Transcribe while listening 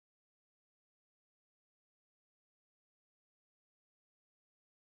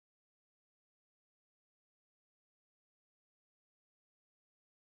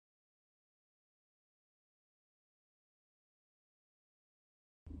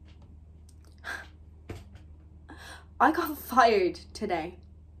I got fired today.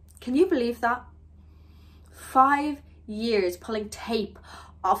 Can you believe that? 5 years pulling tape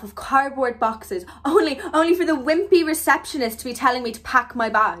off of cardboard boxes, only for the wimpy receptionist to be telling me to pack my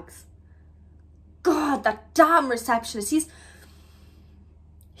bags. God, that damn receptionist.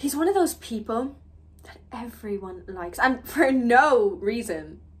 He's one of those people that everyone likes, and for no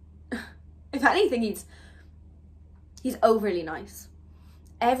reason. If anything, he's overly nice.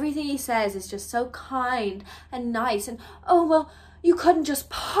 Everything he says is just so kind and nice, and oh well, you couldn't just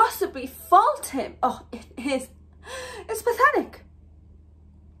possibly fault him. Oh, it's pathetic.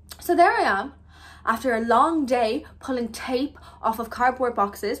 So there I am, after a long day pulling tape off of cardboard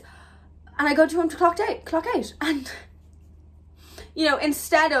boxes, and I go to him to clock out, and you know,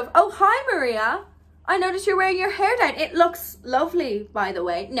 instead of, oh hi Maria, I noticed you're wearing your hair down, it looks lovely by the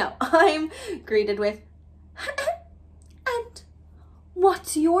way, no, I'm greeted with, and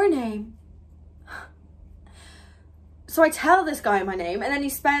what's your name? So I tell this guy my name, and then he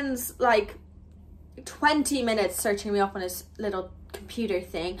spends like 20 minutes searching me up on his little computer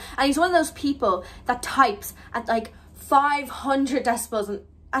thing, and he's one of those people that types at like 500 decibels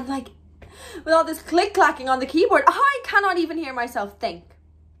and like with all this click clacking on the keyboard, I cannot even hear myself think.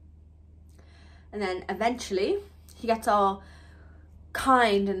 And then eventually he gets all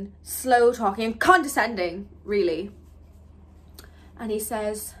kind and slow talking and condescending, really, and he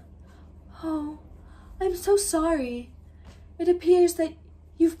says, oh, I'm so sorry, it appears that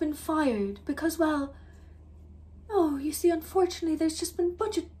you've been fired because, well, oh, you see, unfortunately, there's just been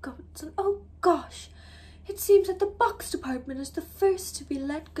budget cuts, and oh gosh, it seems that the box department is the first to be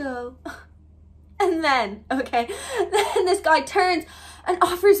let go. And then, okay, then this guy turns and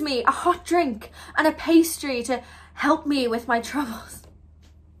offers me a hot drink and a pastry to help me with my troubles.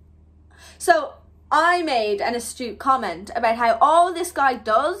 So I made an astute comment about how all this guy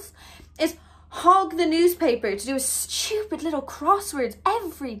does is hog the newspaper to do his stupid little crosswords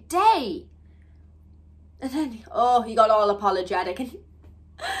every day. And then, oh, he got all apologetic, and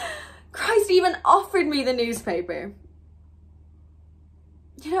Christ, he even offered me the newspaper.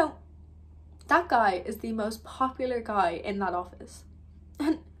 You know, that guy is the most popular guy in that office.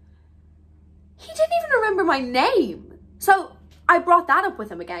 And he didn't even remember my name. So I brought that up with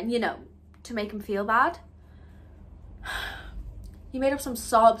him again, you know, to make him feel bad. He made up some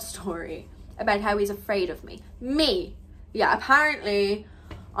sob story about how he's afraid of me. Me. Yeah, apparently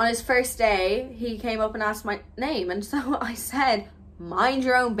on his first day, he came up and asked my name. And so I said, mind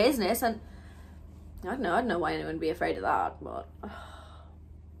your own business. And I don't know why anyone would be afraid of that. But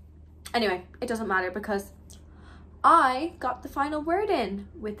anyway, it doesn't matter because I got the final word in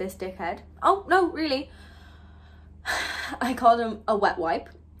with this dickhead. Oh, no, really. I called him a wet wipe.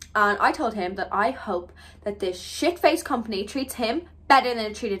 And I told him that I hope that this shit-faced company treats him better than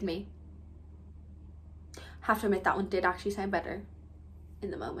it treated me. Have to admit, that one did actually sound better in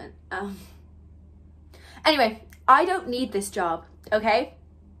the moment. Anyway, I don't need this job, okay?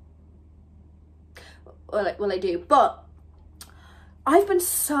 Well, I do, but I've been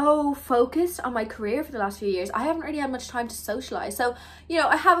so focused on my career for the last few years. I haven't really had much time to socialize. So, you know,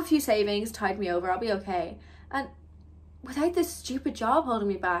 I have a few savings, tide me over, I'll be okay. And without this stupid job holding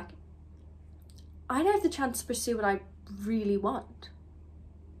me back, I now have the chance to pursue what I really want.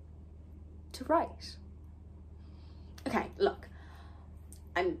 To write. Okay, look,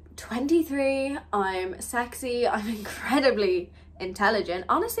 I'm 23, I'm sexy, I'm incredibly intelligent.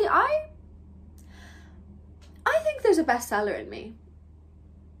 Honestly, I think there's a bestseller in me.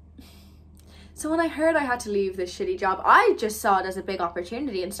 So when I heard I had to leave this shitty job, I just saw it as a big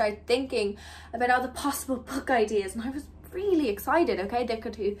opportunity and started thinking about all the possible book ideas, and I was really excited, okay? They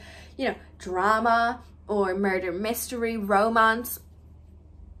could do, you know, drama or murder mystery, romance,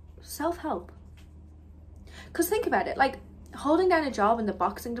 self-help. Because think about it, like holding down a job in the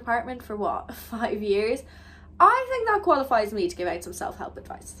boxing department for what, 5 years? I think that qualifies me to give out some self-help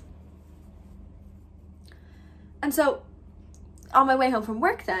advice. And so on my way home from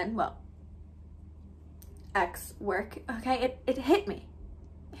work then, well, ex-work, okay, it hit me.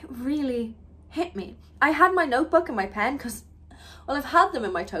 It really hit me. I had my notebook and my pen because, well, I've had them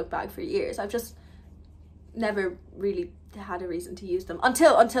in my tote bag for years. I've just never really had a reason to use them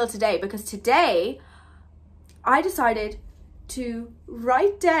until today, because today I decided to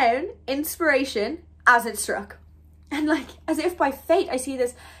write down inspiration as it struck. And like, as if by fate, I see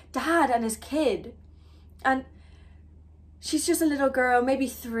this dad and his kid, and she's just a little girl, maybe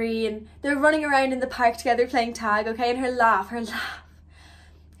 3, and they're running around in the park together playing tag, okay? And her laugh, it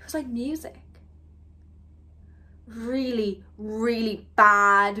was like music. Really, really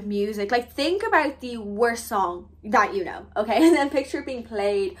bad music. Like, think about the worst song that you know, okay? And then picture it being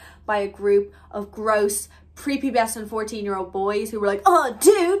played by a group of gross prepubescent 14-year-old boys who were like, oh,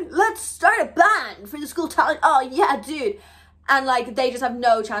 dude, let's start a band for the school talent. Oh, yeah, dude. And like, they just have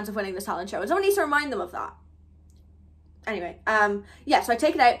no chance of winning this talent show. And someone needs to remind them of that. Anyway, yeah, so I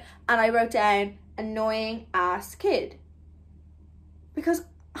take it out and I wrote down annoying ass kid. Because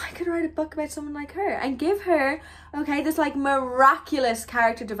I could write a book about someone like her and give her, okay, this like miraculous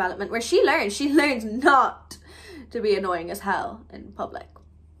character development where she learns not to be annoying as hell in public.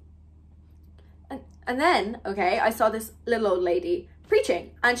 And then, okay, I saw this little old lady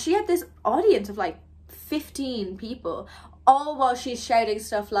preaching and she had this audience of like 15 people, all while she's shouting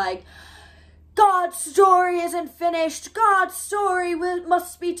stuff like, God's story isn't finished, God's story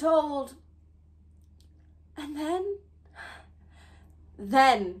must be told. And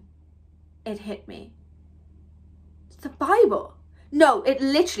then it hit me. It's the Bible. No,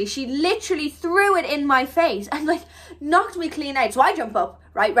 she literally threw it in my face and like knocked me clean out. So I jump up,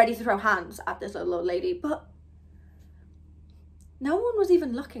 right, ready to throw hands at this little old lady, but no one was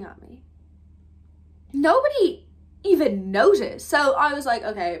even looking at me. Nobody even noticed. So I was like,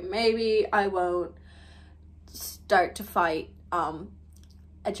 okay, maybe I won't start to fight a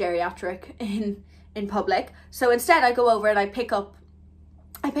geriatric in public. So instead I go over and I pick up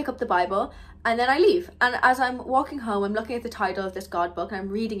the Bible and then I leave. And as I'm walking home, I'm looking at the title of this God book and I'm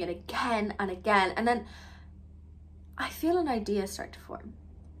reading it again and again. And then I feel an idea start to form.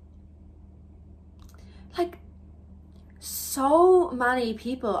 Like, so many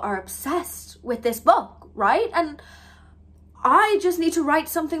people are obsessed with this book, right? And I just need to write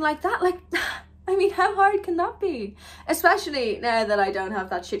something like that. Like, I mean, how hard can that be? Especially now that I don't have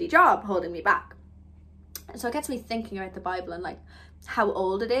that shitty job holding me back. So it gets me thinking about the Bible and like how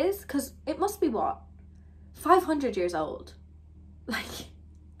old it is, because it must be what, 500 years old, like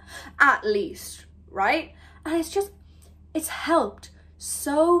at least, right? And it's helped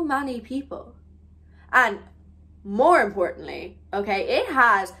so many people. And more importantly, okay, it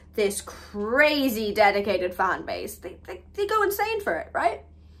has this crazy dedicated fan base. They go insane for it, right?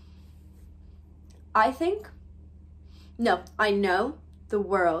 I know the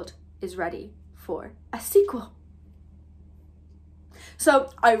world is ready for a sequel.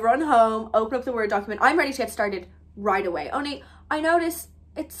 So I run home, open up the Word document. I'm ready to get started right away. Only I notice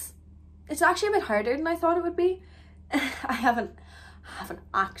it's actually a bit harder than I thought it would be. I haven't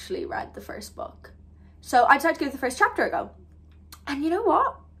actually read the first book. So I decided to give the first chapter a go. And you know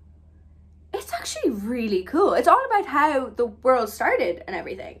what? It's actually really cool. It's all about how the world started and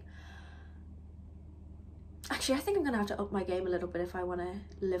everything. Actually, I think I'm going to have to up my game a little bit if I want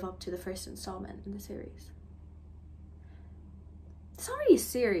to live up to the first installment in the series. It's not really a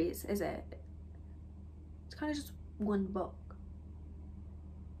series, is it? It's kind of just one book.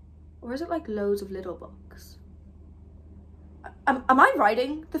 Or is it like loads of little books? Am I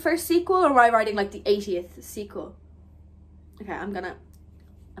writing the first sequel, or am I writing like the 80th sequel? Okay, I'm gonna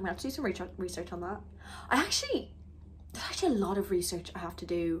have to do some research on that. There's actually a lot of research I have to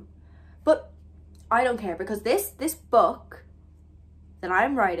do, but I don't care, because this book that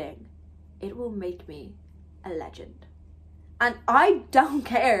I'm writing, it will make me a legend. And I don't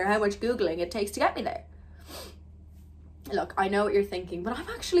care how much Googling it takes to get me there. Look, I know what you're thinking, but I'm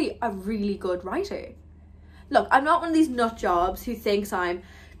actually a really good writer. Look, I'm not one of these nut jobs who thinks I'm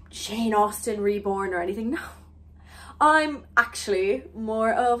Jane Austen reborn or anything. No, I'm actually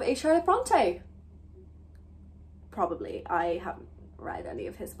more of a Charlotte Bronte. Probably. I haven't read any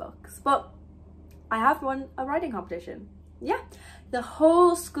of his books, but I have won a writing competition. Yeah, the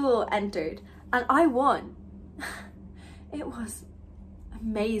whole school entered and I won. It was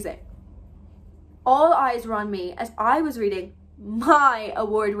amazing. All eyes were on me as I was reading my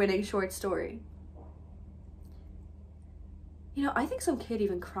award-winning short story. You know, I think some kid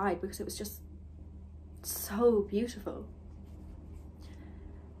even cried because it was just so beautiful.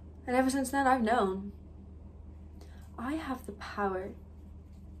 And ever since then, I've known I have the power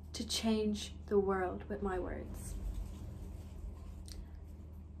to change the world with my words.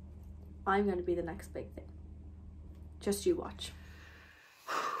 I'm going to be the next big thing. Just you watch.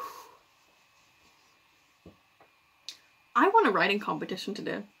 I won a writing competition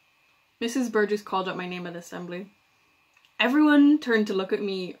today. Mrs. Burgess called out my name at assembly. Everyone turned to look at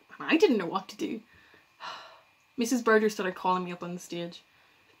me and I didn't know what to do. Mrs. Burgess started calling me up on the stage.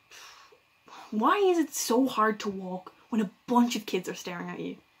 Why is it so hard to walk when a bunch of kids are staring at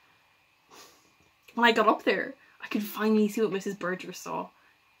you? When I got up there, I could finally see what Mrs. Burgess saw.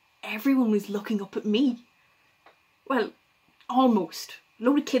 Everyone was looking up at me. Well, almost. A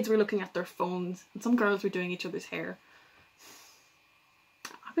load of kids were looking at their phones and some girls were doing each other's hair.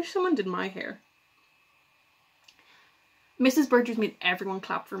 I wish someone did my hair. Mrs. Burgess made everyone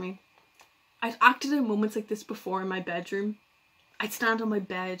clap for me. I'd acted in moments like this before in my bedroom. I'd stand on my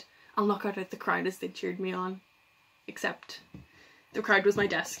bed and look out at the crowd as they cheered me on. Except the crowd was my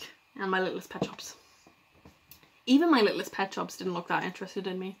desk and my littlest pet shops. Even my littlest pet shops didn't look that interested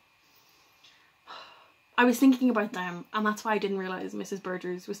in me. I was thinking about them, and that's why I didn't realise Mrs.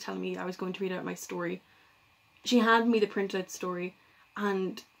 Burgers was telling me I was going to read out my story. She handed me the printed out story,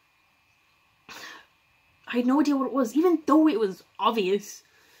 and I had no idea what it was, even though it was obvious.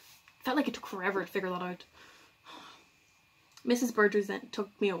 It felt like it took forever to figure that out. Mrs. Burgers then took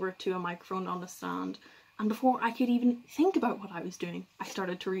me over to a microphone on the stand, and before I could even think about what I was doing, I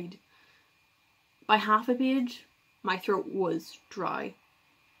started to read. By half a page, my throat was dry.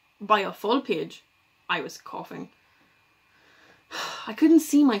 By a full page, I was coughing. I couldn't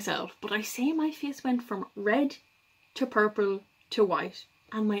see myself, but I say my face went from red to purple to white,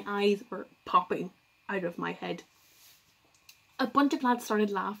 and my eyes were popping out of my head. A bunch of lads started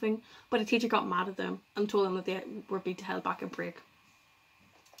laughing, but a teacher got mad at them and told them that they were being held back a break.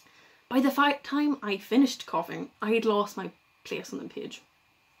 By the time I finished coughing, I had lost my place on the page.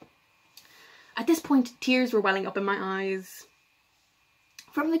 At this point, tears were welling up in my eyes.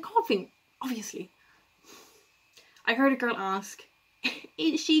 From the coughing, obviously. I heard a girl ask,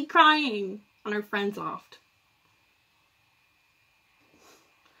 "Is she crying?" and her friends laughed.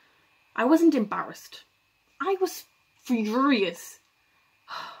 I wasn't embarrassed. I was furious.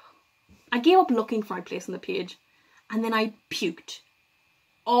 I gave up looking for my place on the page, and then I puked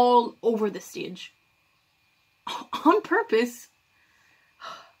all over the stage. On purpose.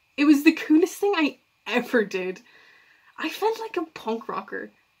 It was the coolest thing I ever did. I felt like a punk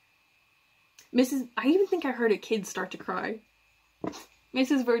rocker. I even think I heard a kid start to cry.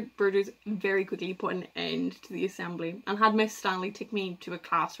 Mrs. Burgers very quickly put an end to the assembly and had Miss Stanley take me to a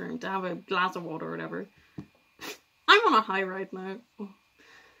classroom to have a glass of water or whatever. I'm on a high right now.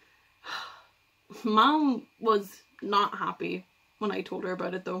 Mom was not happy when I told her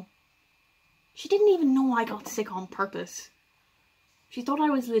about it though. She didn't even know I got sick on purpose. She thought I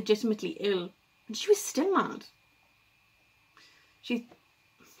was legitimately ill, and she was still mad.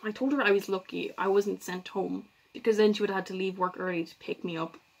 I told her I was lucky I wasn't sent home, because then she would have had to leave work early to pick me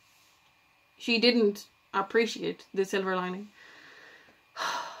up. She didn't appreciate the silver lining.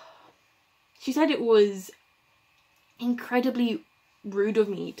 She said it was incredibly rude of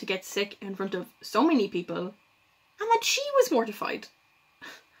me to get sick in front of so many people, and that she was mortified.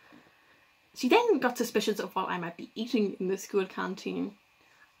 She then got suspicious of what I might be eating in the school canteen,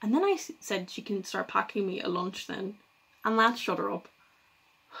 and then I said she can start packing me a lunch then, and that shut her up.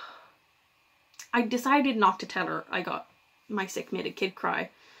 I decided not to tell her I got my sick made a kid cry,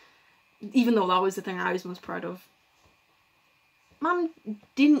 even though that was the thing I was most proud of. Mum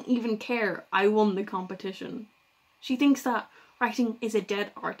didn't even care I won the competition. She thinks that writing is a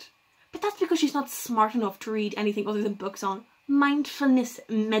dead art, but that's because she's not smart enough to read anything other than books on mindfulness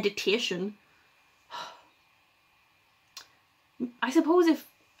meditation. I suppose if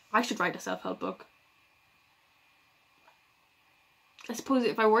I should write a self-help book. I suppose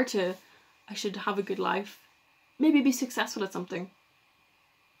if I were to, I should have a good life. Maybe be successful at something.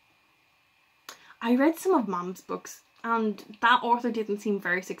 I read some of Mum's books, and that author didn't seem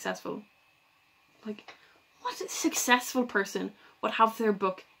very successful. Like, what successful person would have their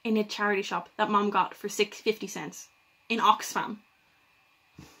book in a charity shop that Mum got for 50 cents in Oxfam?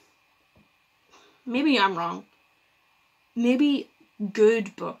 Maybe I'm wrong. Maybe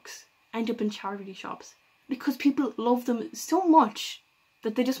good books end up in charity shops because people love them so much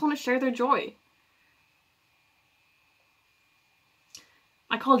that they just want to share their joy.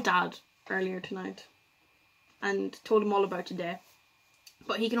 I called Dad earlier tonight and told him all about today,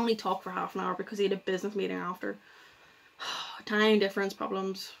 but he can only talk for half an hour because he had a business meeting after. Time difference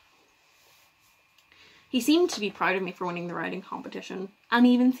problems. He seemed to be proud of me for winning the writing competition, and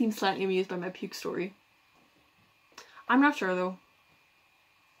even seemed slightly amused by my puke story. I'm not sure though.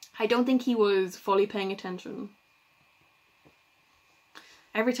 I don't think he was fully paying attention.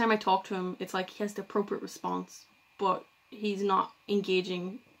 Every time I talk to him, it's like he has the appropriate response, but he's not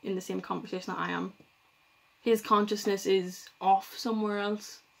engaging in the same conversation that I am. His consciousness is off somewhere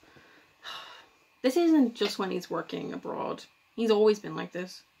else. This isn't just when he's working abroad. He's always been like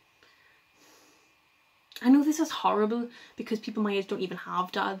this. I know this is horrible because people my age don't even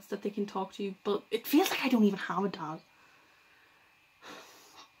have dads that they can talk to, but it feels like I don't even have a dad.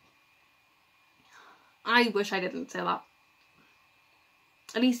 I wish I didn't say that.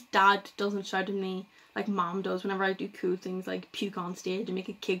 At least Dad doesn't shout at me like Mom does whenever I do cool things like puke on stage and make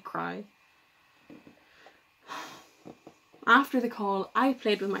a kid cry. After the call, I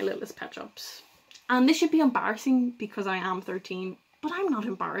played with my littlest pet shops. And this should be embarrassing because I am 13, but I'm not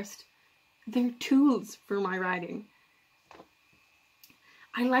embarrassed. They're tools for my writing.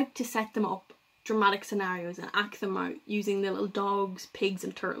 I like to set them up, dramatic scenarios, and act them out using the little dogs, pigs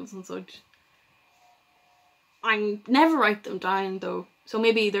and turtles and such. I never write them down though, so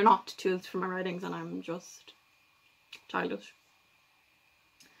maybe they're not tools for my writings and I'm just childish.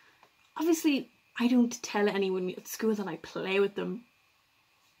 Obviously, I don't tell anyone at school that I play with them.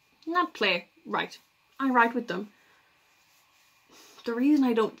 Not play, write. I write with them. The reason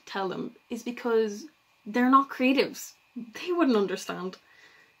I don't tell them is because they're not creatives. They wouldn't understand.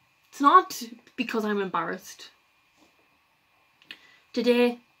 It's not because I'm embarrassed.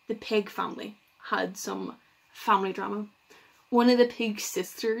 Today, the pig family had some family drama. One of the pig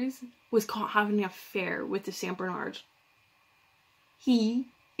sisters was caught having an affair with the Saint Bernard. He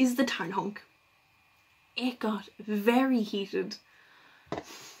is the town hunk. It got very heated.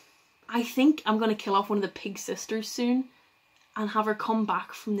 I think I'm going to kill off one of the pig sisters soon and have her come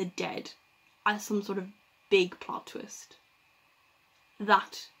back from the dead as some sort of big plot twist.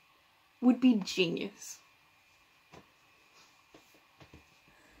 That would be genius.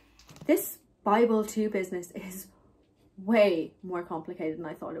 This Bible 2 business is way more complicated than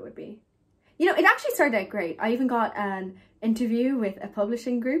I thought it would be. You know, it actually started out great. I even got an interview with a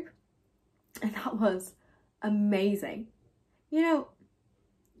publishing group and that was amazing. You know,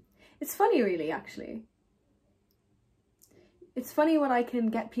 it's funny really, actually. It's funny what I can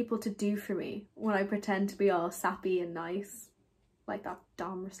get people to do for me when I pretend to be all sappy and nice, like that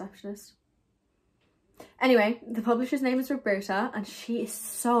damn receptionist. Anyway, the publisher's name is Roberta and she is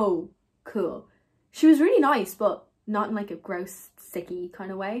so cool. She was really nice, but not in like a gross, sicky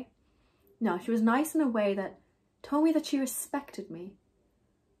kind of way. No, she was nice in a way that told me that she respected me,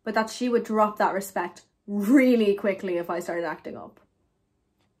 but that she would drop that respect really quickly if I started acting up.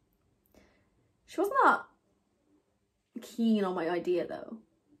 She was not keen on my idea though,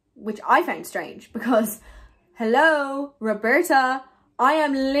 which I found strange because, hello, Roberta, I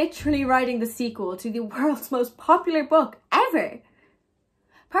am literally writing the sequel to the world's most popular book ever.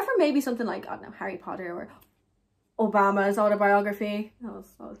 Apart from maybe something like, I don't know, Harry Potter or Obama's autobiography. That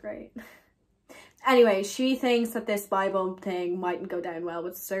was great. Anyway, she thinks that this Bible thing mightn't go down well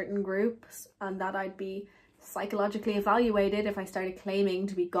with certain groups and that I'd be psychologically evaluated if I started claiming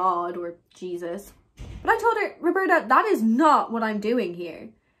to be God or Jesus. But I told her, Roberta, that is not what I'm doing here.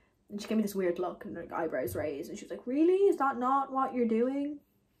 And she gave me this weird look and her eyebrows raised and she was like, really? Is that not what you're doing?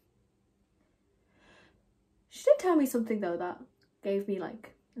 She did tell me something though that gave me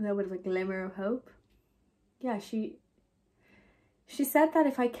like a little bit of a glimmer of hope. Yeah, she said that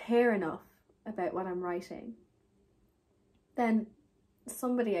if I care enough about what I'm writing, then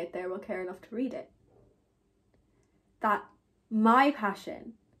somebody out there will care enough to read it. That my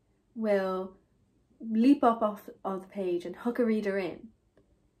passion will leap up off of the page and hook a reader in.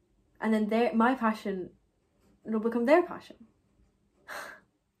 And then my passion, it'll become their passion.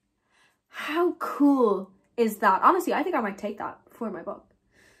 How cool is that? Honestly, I think I might take that for my book.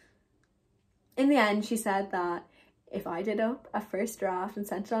 In the end, she said that if I did up a first draft and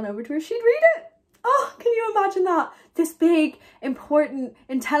sent it on over to her, she'd read it. Oh, can you imagine that? This big, important,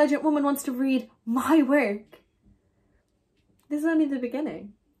 intelligent woman wants to read my work. This is only the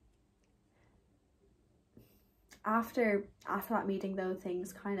beginning. After that meeting though,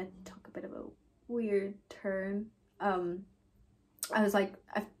 things kind of took a bit of a weird turn. I was like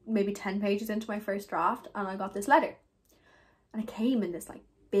maybe 10 pages into my first draft and I got this letter. And it came in this like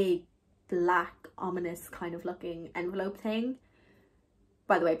big, black, ominous kind of looking envelope thing.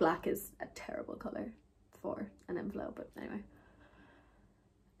 By the way, black is a terrible colour for an envelope, but anyway.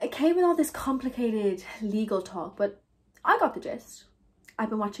 It came with all this complicated legal talk, but I got the gist. I've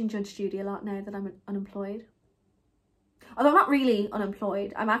been watching Judge Judy a lot now that I'm unemployed. Although I'm not really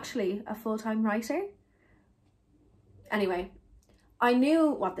unemployed, I'm actually a full-time writer. Anyway, I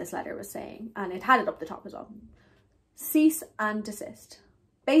knew what this letter was saying and it had it up the top as well. Cease and desist.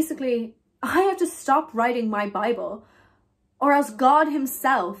 Basically, I have to stop writing my Bible or else God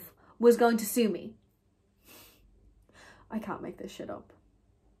himself was going to sue me. I can't make this shit up.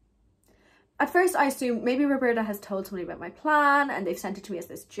 At first I assumed maybe Roberta has told somebody about my plan and they've sent it to me as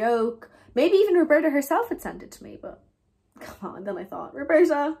this joke. Maybe even Roberta herself had sent it to me, but come on. Then I thought,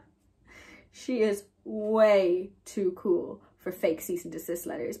 Roberta, she is way too cool for fake cease and desist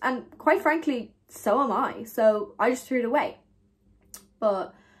letters. And quite frankly, so am I. So I just threw it away.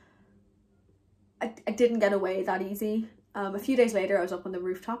 But I didn't get away that easy. A few days later, I was up on the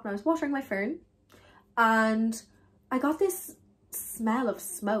rooftop and I was watering my fern. And I got this smell of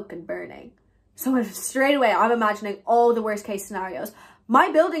smoke and burning. So straight away, I'm imagining all the worst case scenarios. My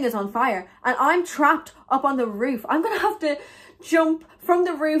building is on fire and I'm trapped up on the roof. I'm gonna have to jump from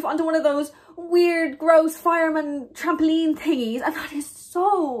the roof onto one of those weird, gross fireman trampoline thingies, and that is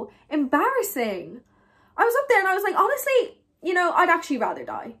so embarrassing. I was up there and I was like, honestly, you know, I'd actually rather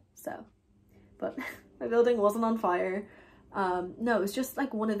die. So, but my building wasn't on fire. No, it was just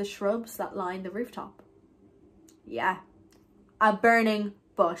like one of the shrubs that line the rooftop. Yeah, a burning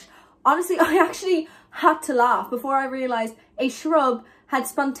bush. Honestly, I actually had to laugh before I realised a shrub had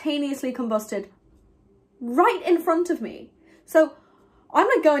spontaneously combusted right in front of me. So I'm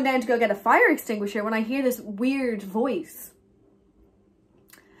like going down to go get a fire extinguisher when I hear this weird voice.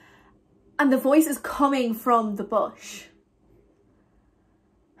 And the voice is coming from the bush.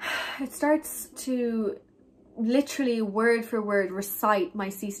 It starts to literally word for word recite my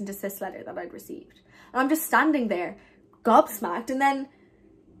cease and desist letter that I'd received. And I'm just standing there gobsmacked, and then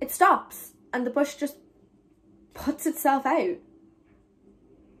it stops and the bush just puts itself out.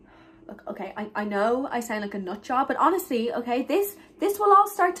 Look, okay, I know I sound like a nut job, but honestly, okay, this will all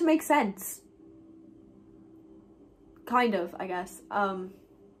start to make sense. Kind of, I guess.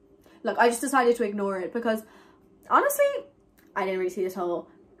 Look, I just decided to ignore it because honestly, I didn't really see this whole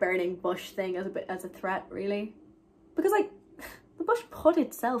burning bush thing as a threat, really. Because like, the bush put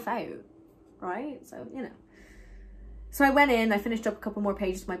itself out, right? So, you know. So I went in, I finished up a couple more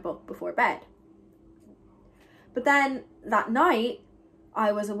pages of my book before bed. But then that night,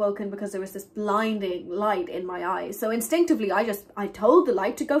 I was awoken because there was this blinding light in my eyes. So instinctively, I told the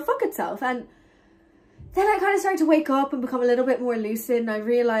light to go fuck itself. And then I kind of started to wake up and become a little bit more lucid. And I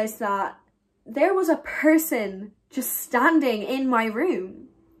realized that there was a person just standing in my room.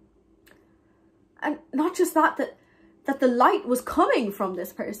 And not just that the light was coming from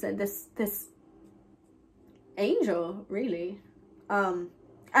this person, this angel, really.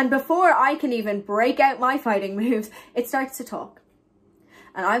 And before I can even break out my fighting moves, it starts to talk.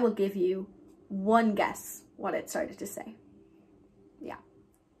 And I will give you one guess what it started to say. Yeah,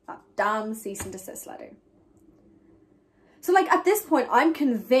 that damn cease and desist letter. So like at this point, I'm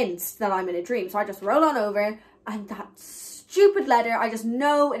convinced that I'm in a dream. So I just roll on over, and that stupid letter, I just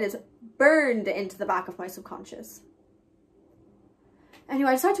know it is burned into the back of my subconscious. Anyway,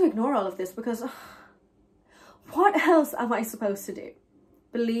 I decided to ignore all of this because what else am I supposed to do?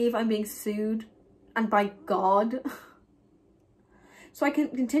 Believe I'm being sued, and by God? So I can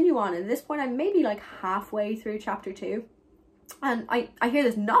continue on, and at this point I'm maybe like halfway through chapter 2, and I hear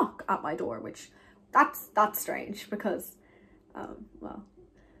this knock at my door, which that's strange because well,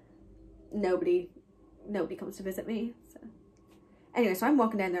 nobody comes to visit me. So anyway, so I'm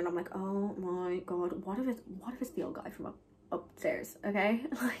walking down there and I'm like, oh my God, what if it's the old guy from upstairs? Okay,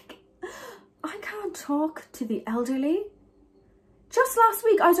 like, I can't talk to the elderly. Just last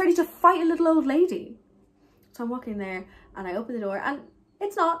week I was ready to fight a little old lady. So I'm walking there and I open the door, and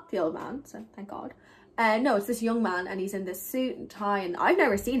it's not the old man, so thank God. No, it's this young man, and he's in this suit and tie, and I've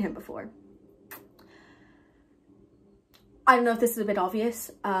never seen him before. I don't know if this is a bit obvious,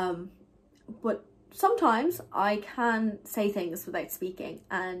 but sometimes I can say things without speaking,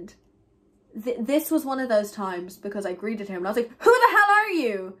 and this was one of those times because I greeted him and I was like, who the hell are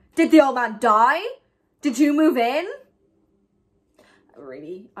you? Did the old man die? Did you move in?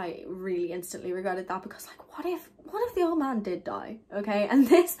 I really instantly regretted that, because like, what if the old man did die? Okay, and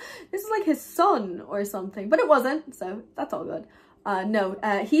this is like his son or something, but it wasn't, so that's all good. No,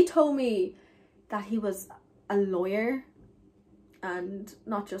 he told me that he was a lawyer, and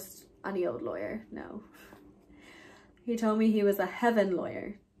not just any old lawyer. No, he told me he was a heaven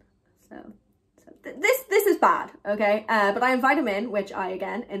lawyer. So this is bad, okay? But I invite him in, which I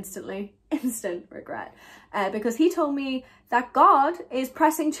again instant regret, because he told me that God is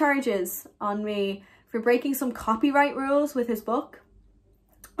pressing charges on me for breaking some copyright rules with his book.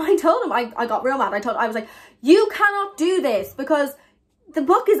 I told him, I got real mad. I was like, you cannot do this because the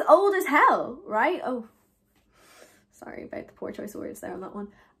book is old as hell, right? Oh, sorry about the poor choice of words there on that one.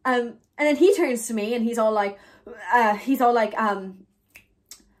 And then he turns to me and he's all like, oh,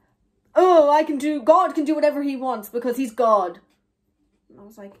 God can do whatever he wants because he's God. And I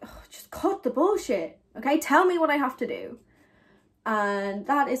was like, oh, just cut the bullshit, okay? Tell me what I have to do. And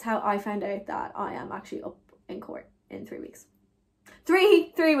that is how I found out that I am actually up in court in 3 weeks.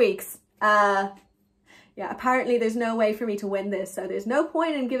 Three weeks. Yeah, apparently there's no way for me to win this, so there's no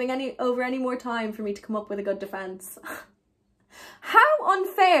point in giving any more time for me to come up with a good defense. How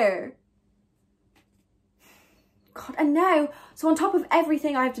unfair. God, and now, so on top of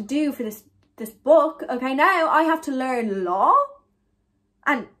everything I have to do for this book, okay, now I have to learn law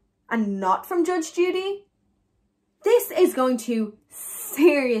and not from Judge Judy. This is going to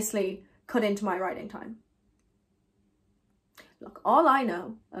seriously cut into my writing time. Look, all I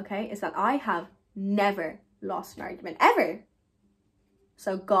know, okay, is that I have never lost an argument, ever.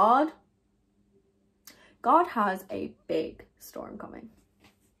 So God has a big storm coming.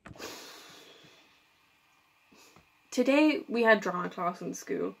 Today we had drama class in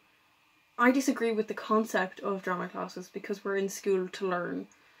school. I disagree with the concept of drama classes because we're in school to learn,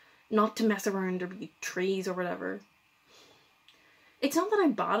 not to mess around or be trees or whatever. It's not that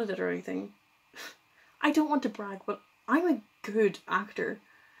I'm bad at it or anything. I don't want to brag, but I'm a good actor.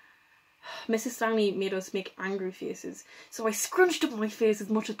 Mrs. Stanley made us make angry faces, so I scrunched up my face as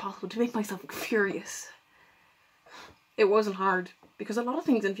much as possible to make myself furious. It wasn't hard, because a lot of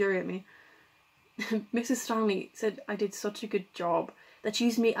things infuriate me. Mrs. Stanley said I did such a good job that she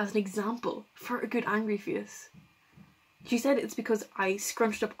used me as an example for a good angry face. She said it's because I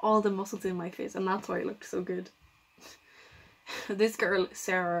scrunched up all the muscles in my face, and that's why I looked so good. This girl,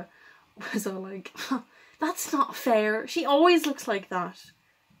 Sarah, was all like, that's not fair. She always looks like that.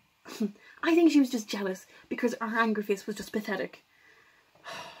 I think she was just jealous because her angry face was just pathetic.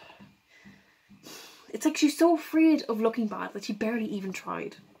 It's like she's so afraid of looking bad that she barely even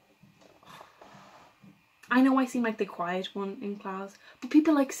tried. I know I seem like the quiet one in class, but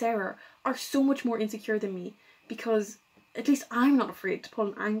people like Sarah are so much more insecure than me because at least I'm not afraid to pull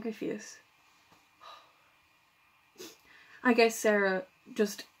an angry face. I guess Sarah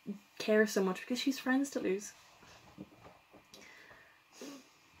just cares so much because she's friends to lose.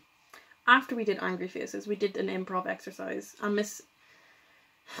 After we did angry faces, we did an improv exercise, and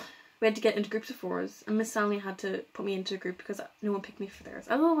we had to get into groups of 4s, and Miss Stanley had to put me into a group because no one picked me for theirs.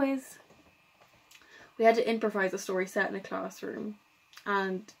 As always, we had to improvise a story set in a classroom,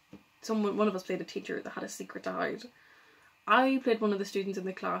 and one of us played a teacher that had a secret to hide. I played one of the students in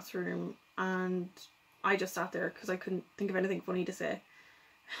the classroom, and I just sat there because I couldn't think of anything funny to say.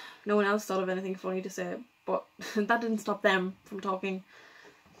 No one else thought of anything funny to say, but that didn't stop them from talking.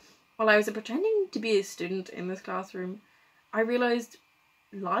 While I was pretending to be a student in this classroom, I realised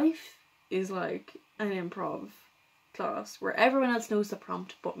life is like an improv class where everyone else knows the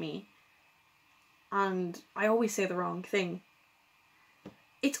prompt but me. And I always say the wrong thing.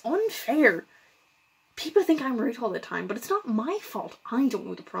 It's unfair. People think I'm rude all the time, but it's not my fault. I don't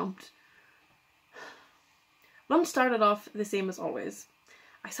know the prompt. Lunch started off the same as always.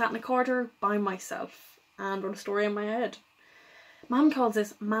 I sat in a corner by myself and wrote a story in my head. Mum calls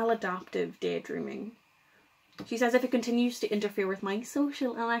this maladaptive daydreaming. She says if it continues to interfere with my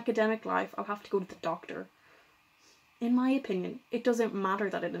social and academic life, I'll have to go to the doctor. In my opinion, it doesn't matter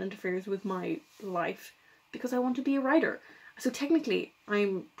that it interferes with my life because I want to be a writer. So technically,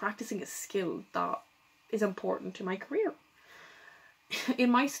 I'm practicing a skill that is important to my career.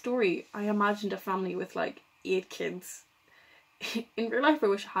 In my story, I imagined a family with like 8 kids. In real life, I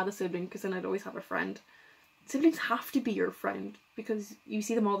wish I had a sibling because then I'd always have a friend. Siblings have to be your friend because you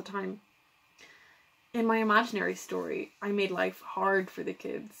see them all the time. In my imaginary story, I made life hard for the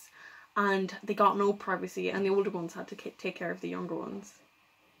kids and they got no privacy and the older ones had to take care of the younger ones.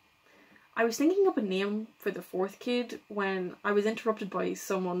 I was thinking up a name for the 4th kid when I was interrupted by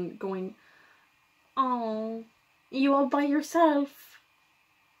someone going, "Oh, you all by yourself?"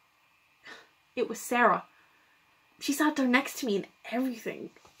 It was Sarah. She sat there next to me and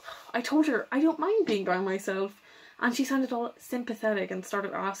everything. I told her I don't mind being by myself, and she sounded all sympathetic and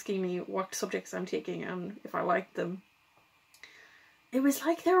started asking me what subjects I'm taking and if I liked them. It was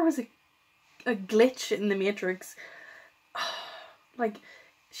like there was a glitch in the Matrix. Like,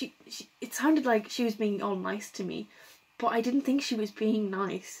 it sounded like she was being all nice to me, but I didn't think she was being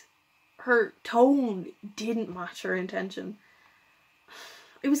nice. Her tone didn't match her intention.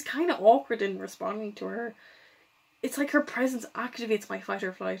 It was kind of awkward in responding to her. It's like her presence activates my fight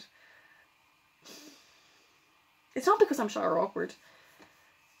or flight. It's not because I'm shy or awkward.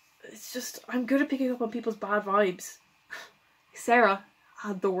 It's just, I'm good at picking up on people's bad vibes. Sarah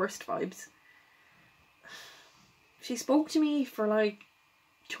had the worst vibes. She spoke to me for like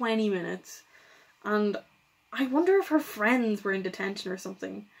 20 minutes. And I wonder if her friends were in detention or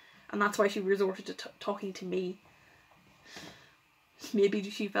something. And that's why she resorted to talking to me. Maybe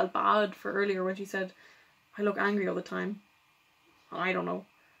she felt bad for earlier when she said, "I look angry all the time." I don't know.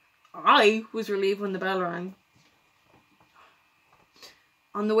 I was relieved when the bell rang.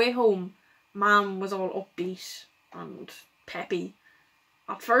 On the way home, Mum was all upbeat and peppy.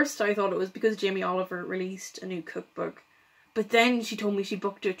 At first I thought it was because Jamie Oliver released a new cookbook. But then she told me she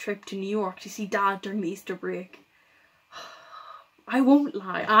booked a trip to New York to see Dad during the Easter break. I won't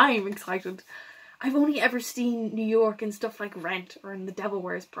lie, I'm excited. I've only ever seen New York in stuff like Rent or in The Devil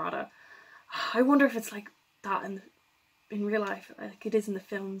Wears Prada. I wonder if it's like that in real life, like it is in the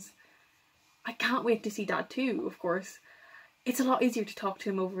films. I can't wait to see Dad too, of course. It's a lot easier to talk to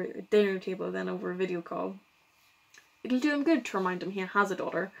him over a dinner table than over a video call. It'll do him good to remind him he has a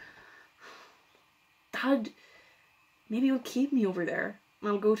daughter. Dad, maybe he'll keep me over there.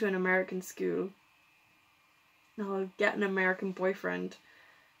 I'll go to an American school. I'll get an American boyfriend.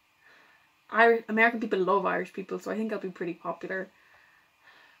 American people love Irish people, so I think I'll be pretty popular.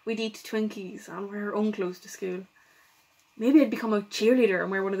 We'd eat Twinkies and wear our own clothes to school. Maybe I'd become a cheerleader and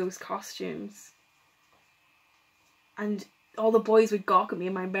wear one of those costumes. And all the boys would gawk at me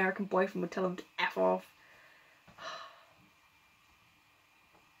and my American boyfriend would tell him to F off.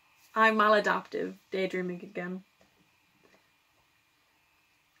 I'm maladaptive, daydreaming again.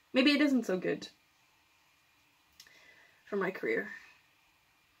 Maybe it isn't so good for my career.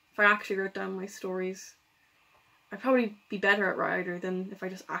 If I actually wrote down my stories, I'd probably be better at writer than if I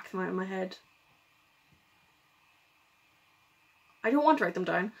just act them out in my head. I don't want to write them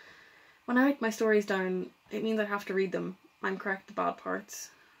down. When I write my stories down, it means I have to read them and correct the bad parts.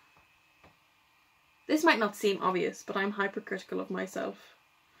 This might not seem obvious, but I'm hypercritical of myself.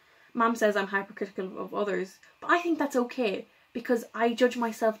 Mum says I'm hypercritical of others, but I think that's okay because I judge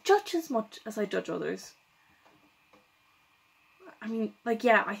myself just as much as I judge others. I mean, like,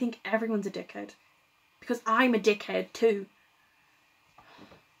 yeah, I think everyone's a dickhead because I'm a dickhead too.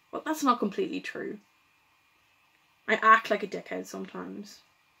 Well, that's not completely true. I act like a dickhead sometimes,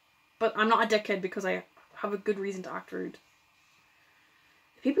 but I'm not a dickhead because I have a good reason to act rude.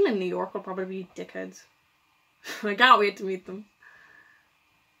 The people in New York will probably be dickheads. I can't wait to meet them.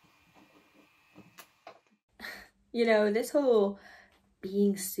 You know, this whole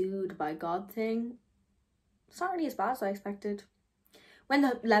being sued by God thing, it's not really as bad as I expected. When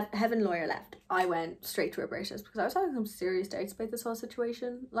the heaven lawyer left, I went straight to Roberta's because I was having some serious doubts about this whole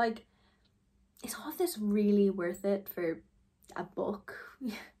situation. Like, is all of this really worth it for a book?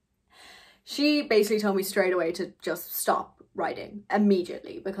 She basically told me straight away to just stop writing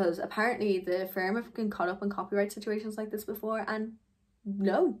immediately because apparently the firm have been caught up in copyright situations like this before, and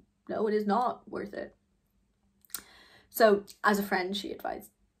no, it is not worth it. So, as a friend, she advised.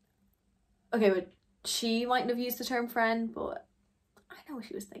 Okay, but she mightn't have used the term friend, but I know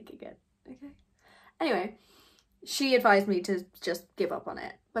she was thinking it, okay? Anyway, she advised me to just give up on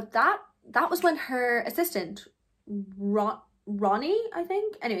it. But that was when her assistant, Ronnie, I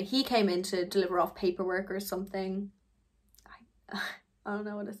think? Anyway, he came in to deliver off paperwork or something. I don't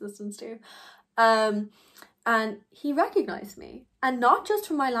know what assistants do. And he recognised me. And not just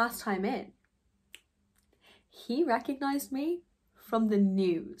from my last time in. He recognised me from the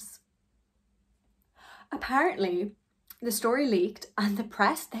news. Apparently, the story leaked and the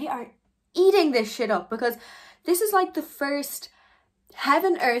press, they are eating this shit up because this is like the first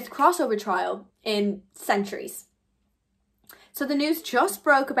heaven-earth crossover trial in centuries. So the news just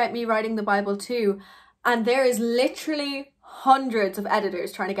broke about me writing the Bible too, and there is literally hundreds of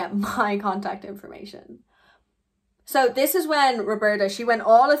editors trying to get my contact information. So this is when Roberta, she went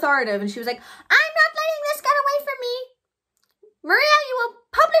all authoritative and she was like, I'm not letting this get away from me. Maria, you will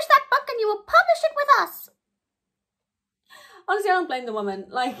publish that book and you will publish it with us. Honestly, I don't blame the woman.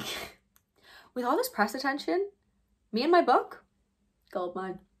 Like, with all this press attention, me and my book,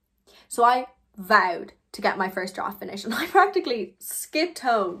 goldmine. So I vowed to get my first draft finished and I practically skipped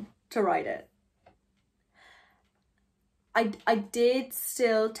home to write it. I did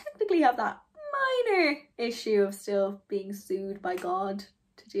still technically have that minor issue of still being sued by God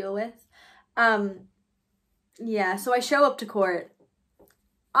to deal with. Yeah, so I show up to court.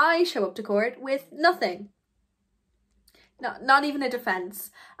 I show up to court with nothing. No, not even a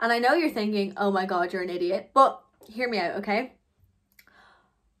defense. And I know you're thinking, oh my God, you're an idiot. But hear me out, okay?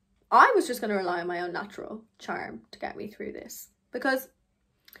 I was just going to rely on my own natural charm to get me through this. Because,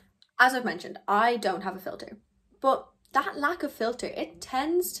 as I've mentioned, I don't have a filter. But that lack of filter, it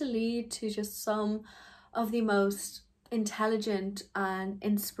tends to lead to just some of the most intelligent and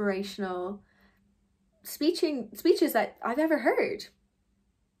inspirational speeches that I've ever heard.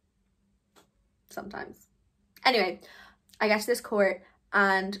 Sometimes. Anyway, I get to this court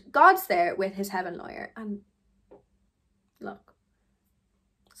and God's there with his heaven lawyer. And look,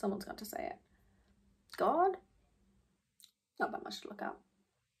 someone's got to say it. God? Not that much to look at.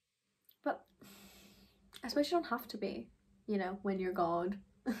 But I suppose you don't have to be, you know, when you're God.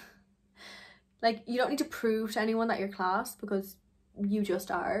 Like, you don't need to prove to anyone that you're class because you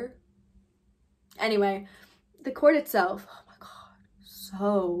just are. Anyway, the court itself, oh my God,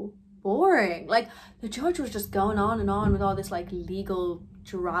 so boring. Like, the judge was just going on and on with all this like legal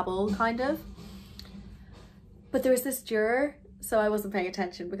drabble kind of. But there was this juror, so I wasn't paying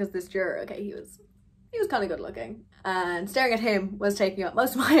attention because this juror, okay, he was kind of good looking, and staring at him was taking up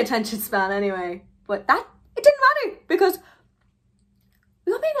most of my attention span anyway. But it didn't matter because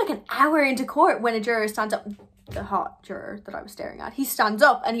we got maybe like an hour into court when a juror stands up, the hot juror that I was staring at, he stands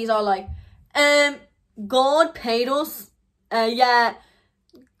up and he's all like, God paid us. Yeah,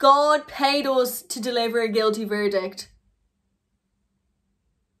 God paid us to deliver a guilty verdict.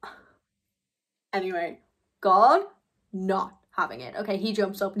 Anyway, God, not having it. Okay, he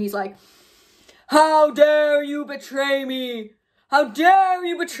jumps up and he's like, how dare you betray me? How dare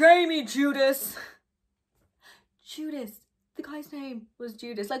you betray me, Judas? Judas. The guy's name was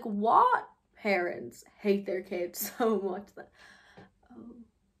Judas. Like, what parents hate their kids so much that...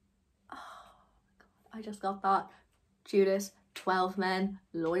 Oh, I just got that. Judas, 12 men,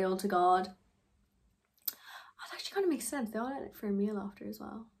 loyal to God. That actually kind of makes sense. They all ate it for a meal after as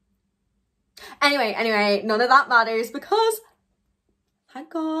well. Anyway, none of that matters because, thank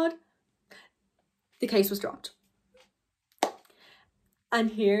God, the case was dropped.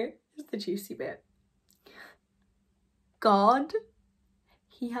 And here is the juicy bit. God,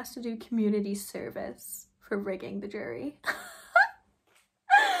 he has to do community service for rigging the jury.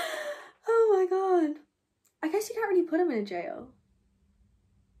 Oh my God. I guess you can't really put him in a jail.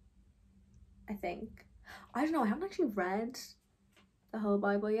 I think. I don't know, I haven't actually read the whole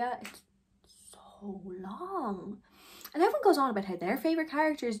Bible yet. It's so long. And everyone goes on about how their favourite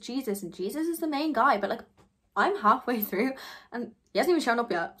character is Jesus and Jesus is the main guy, but like, I'm halfway through and he hasn't even shown up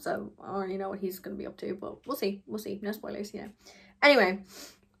yet, so I don't really know what he's going to be up to, but we'll see. No spoilers, you know. Anyway,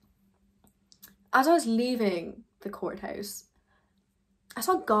 as I was leaving the courthouse, I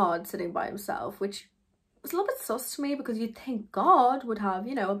saw God sitting by himself, which was a little bit sus to me because you'd think God would have,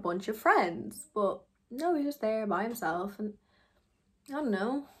 you know, a bunch of friends, but no, he was there by himself. And I don't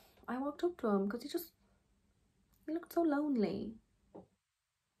know, I walked up to him because he looked so lonely.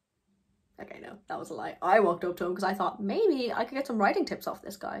 Okay, no, that was a lie. I walked up to him because I thought maybe I could get some writing tips off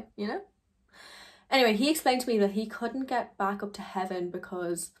this guy, you know? Anyway, he explained to me that he couldn't get back up to heaven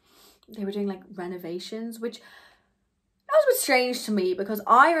because they were doing like renovations, which that was a bit strange to me because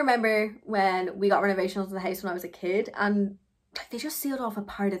I remember when we got renovations on the house when I was a kid and like they just sealed off a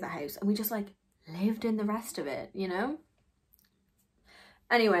part of the house and we just like lived in the rest of it, you know?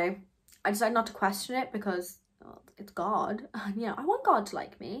 Anyway, I decided not to question it because well, it's God. You know, I want God to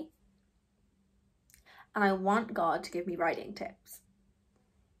like me. And I want God to give me writing tips.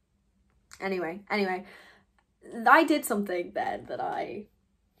 Anyway, I did something then that I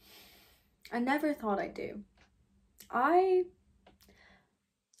never thought I'd do. I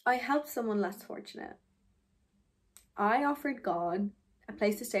helped someone less fortunate. I offered God a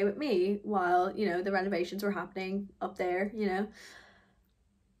place to stay with me while, you know, the renovations were happening up there, you know.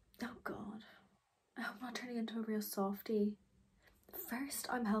 Oh God, I hope I'm not turning into a real softie. First,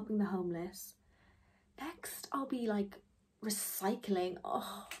 I'm helping the homeless. Next, I'll be like recycling.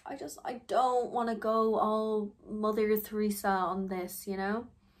 Oh, I don't want to go all Mother Teresa on this, you know?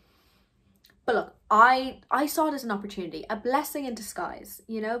 But look, I saw it as an opportunity, a blessing in disguise,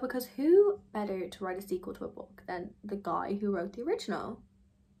 you know, because who better to write a sequel to a book than the guy who wrote the original?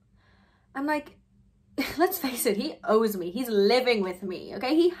 I'm like, let's face it, he owes me. He's living with me,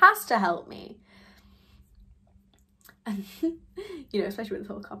 okay? He has to help me. And, you know, especially with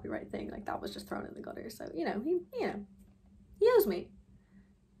the whole copyright thing, like that was just thrown in the gutter. So, he owes me.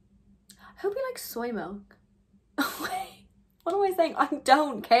 I hope he likes soy milk. Wait, what am I saying? I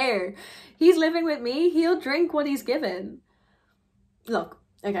don't care. He's living with me. He'll drink what he's given. Look,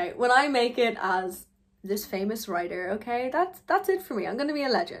 okay, when I make it as this famous writer, okay, that's it for me. I'm going to be a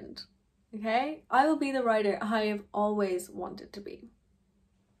legend, okay? I will be the writer I have always wanted to be.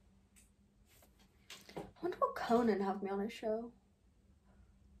 I wonder what Conan have me on his show.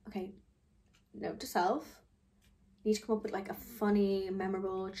 Okay, note to self. Need to come up with like a funny,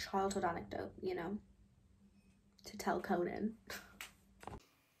 memorable childhood anecdote, you know, to tell Conan.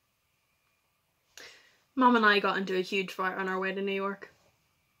 Mom and I got into a huge fight on our way to New York.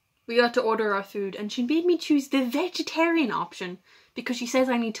 We got to order our food and she made me choose the vegetarian option because she says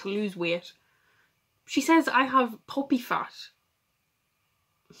I need to lose weight. She says I have puppy fat.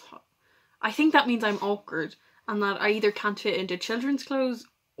 I think that means I'm awkward and that I either can't fit into children's clothes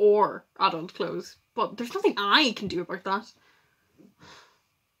or adult clothes. But there's nothing I can do about that.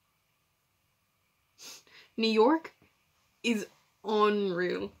 New York is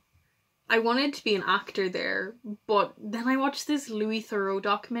unreal. I wanted to be an actor there, but then I watched this Louis Theroux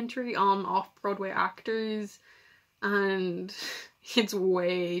documentary on off-Broadway actors and it's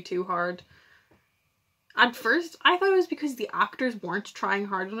way too hard. At first, I thought it was because the actors weren't trying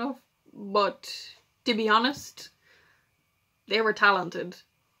hard enough, but to be honest, they were talented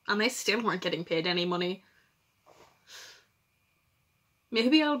and they still weren't getting paid any money.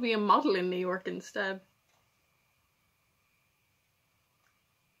 Maybe I'll be a model in New York instead.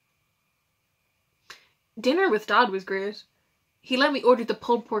 Dinner with Dad was great. He let me order the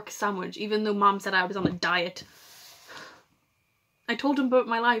pulled pork sandwich even though Mom said I was on a diet. I told him about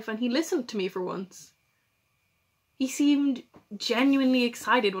my life and he listened to me for once. He seemed genuinely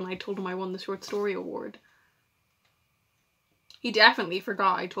excited when I told him I won the short story award. He definitely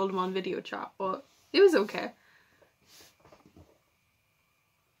forgot I told him on video chat, but it was okay.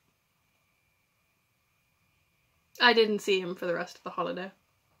 I didn't see him for the rest of the holiday.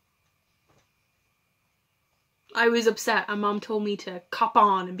 I was upset and Mom told me to cop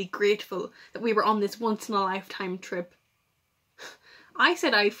on and be grateful that we were on this once-in-a-lifetime trip. I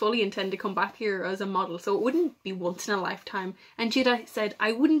said I fully intend to come back here as a model, so it wouldn't be once in a lifetime. And Jada said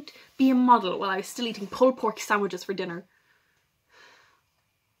I wouldn't be a model while I was still eating pulled pork sandwiches for dinner.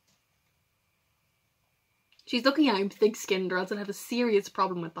 She's lucky I'm thick-skinned or else I'd have a serious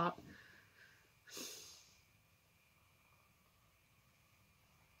problem with that.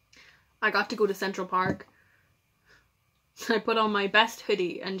 I got to go to Central Park. I put on my best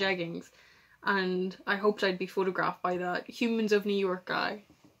hoodie and jeggings and I hoped I'd be photographed by that Humans of New York guy.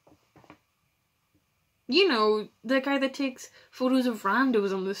 You know, the guy that takes photos of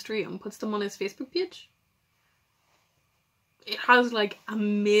randos on the street and puts them on his Facebook page? It has like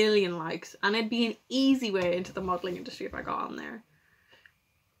 1 million likes and it'd be an easy way into the modelling industry if I got on there.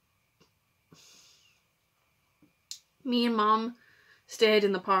 Me and Mom stayed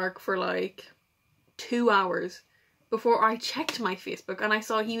in the park for like 2 hours before I checked my Facebook and I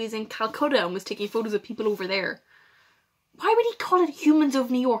saw he was in Calcutta and was taking photos of people over there. Why would he call it Humans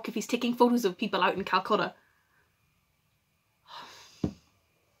of New York if he's taking photos of people out in Calcutta?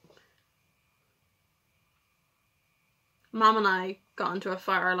 Mom and I got into a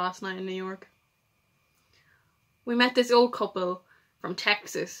fire last night in New York. We met this old couple from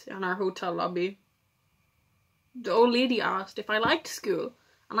Texas in our hotel lobby. The old lady asked if I liked school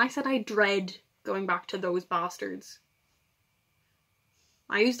and I said I dread going back to those bastards.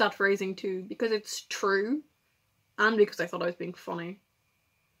 I used that phrasing too because it's true and because I thought I was being funny.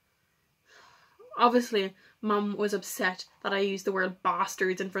 Obviously, Mum was upset that I used the word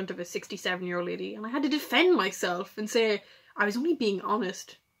bastards in front of a 67-year-old lady and I had to defend myself and say I was only being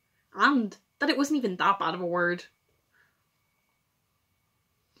honest and that it wasn't even that bad of a word.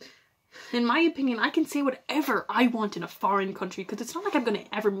 In my opinion, I can say whatever I want in a foreign country because it's not like I'm going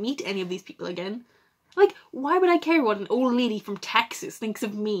to ever meet any of these people again. Like, why would I care what an old lady from Texas thinks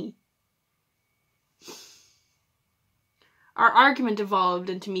of me? Our argument evolved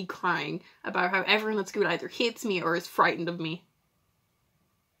into me crying about how everyone at school either hates me or is frightened of me.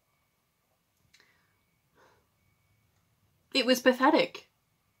 It was pathetic.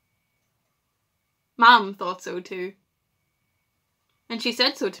 Mom thought so too. And she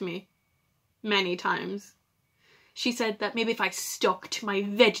said so to me many times. She said that maybe if I stuck to my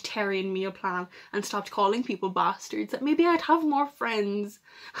vegetarian meal plan and stopped calling people bastards, that maybe I'd have more friends.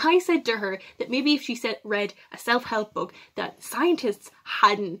 I said to her that maybe if she read a self-help book that scientists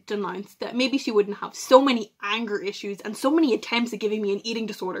hadn't denounced, that maybe she wouldn't have so many anger issues and so many attempts at giving me an eating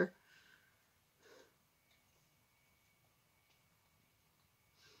disorder.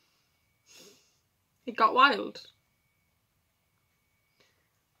 It got wild.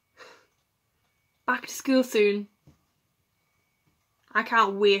 Back to school soon. I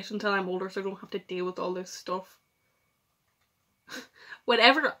can't wait until I'm older so I don't have to deal with all this stuff.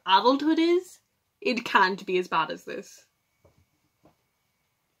 Whatever adulthood is, it can't be as bad as this.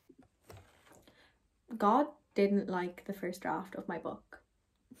 God didn't like the first draft of my book.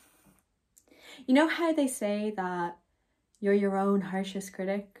 You know how they say that you're your own harshest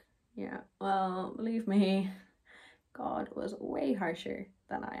critic? Yeah, well, believe me, God was way harsher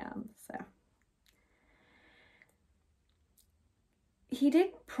than I am, so. He did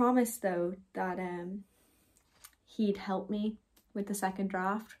promise though that he'd help me with the second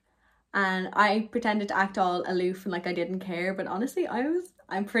draft, and I pretended to act all aloof and like I didn't care, but honestly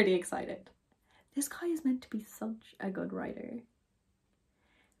I'm pretty excited. This guy is meant to be such a good writer.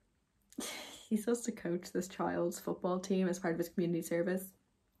 He's supposed to coach this child's football team as part of his community service.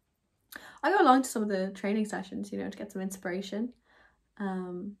 I go along to some of the training sessions, you know, to get some inspiration,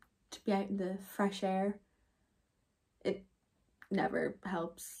 to be out in the fresh air. It never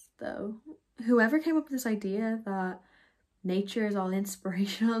helps though. Whoever came up with this idea that nature is all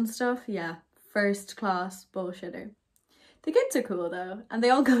inspirational and stuff, yeah, first class bullshitter. The kids are cool though, and they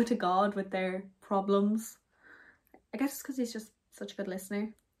all go to God with their problems. I guess it's because he's just such a good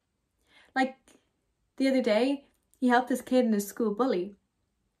listener. Like, the other day, he helped this kid in his school bully.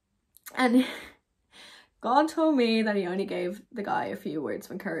 And God told me that he only gave the guy a few words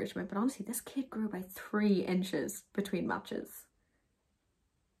of encouragement, but honestly, this kid grew by 3 inches between matches.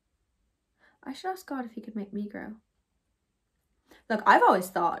 I should ask God if he could make me grow. Look, I've always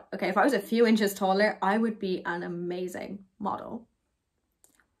thought, okay, if I was a few inches taller, I would be an amazing model.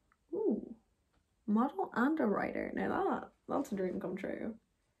 Ooh, model and a writer. Now that's a dream come true.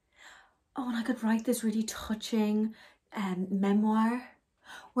 Oh, and I could write this really touching memoir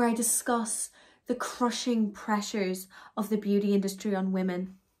where I discuss the crushing pressures of the beauty industry on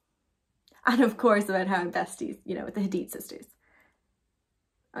women. And of course about how I'm besties, you know, with the Hadid sisters.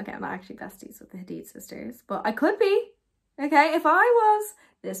 Okay, I'm not actually besties with the Hadid sisters, but I could be. Okay, if I was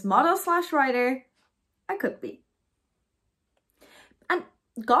this model / writer, I could be. And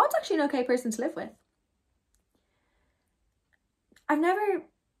God's actually an okay person to live with. I've never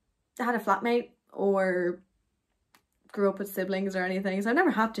had a flatmate or grew up with siblings or anything, so I've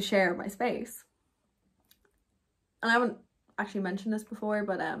never had to share my space. And I haven't actually mentioned this before,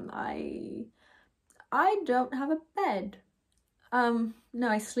 but I don't have a bed. No,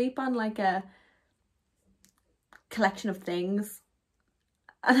 I sleep on like a collection of things.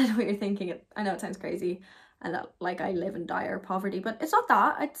 And I know what you're thinking. I know it sounds crazy and that like I live in dire poverty, but it's not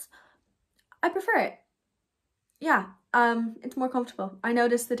that. I prefer it. Yeah, it's more comfortable. I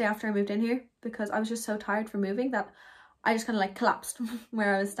noticed the day after I moved in here, because I was just so tired from moving, that I just kind of like collapsed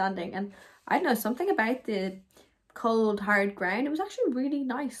where I was standing, and I don't know, something about the cold hard ground, it was actually really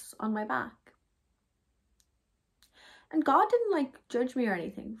nice on my back. And God didn't like judge me or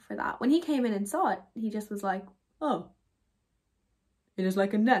anything for that. When he came in and saw it, he just was like, oh, it is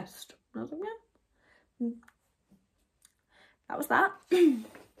like a nest. And I was like, yeah. That was that.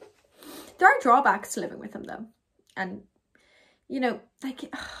 There are drawbacks to living with him though. And, you know, like,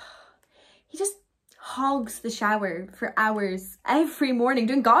 he just hogs the shower for hours every morning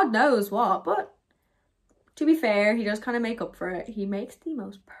doing God knows what. But to be fair, he does kind of make up for it. He makes the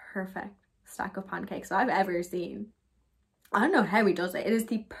most perfect stack of pancakes I've ever seen. I don't know how he does it. It is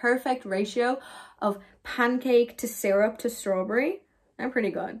the perfect ratio of pancake to syrup to strawberry. They're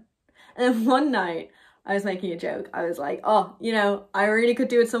pretty good. And then one night I was making a joke. I was like, oh, you know, I really could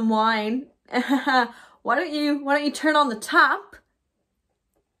do with some wine. Why don't you turn on the tap?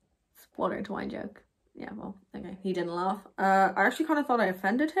 It's water into wine joke. Yeah, well, okay. He didn't laugh. I actually kind of thought I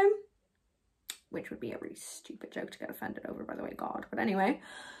offended him, which would be a really stupid joke to get offended over, by the way, God. But anyway,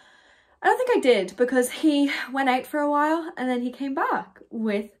 I don't think I did, because he went out for a while and then he came back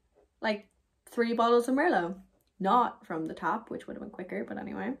with like 3 bottles of Merlot. Not from the tap, which would have been quicker, but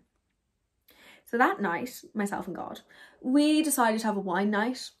anyway. So that night, myself and God, we decided to have a wine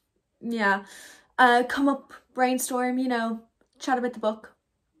night. Yeah. Come up, brainstorm, you know, chat about the book.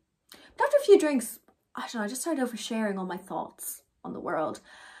 But after a few drinks, I don't know, I just started oversharing all my thoughts on the world.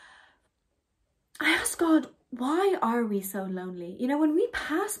 I asked God, why are we so lonely? You know, when we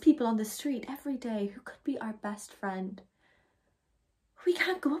pass people on the street every day who could be our best friend, we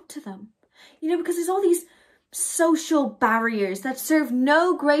can't go up to them. You know, because there's all these social barriers that serve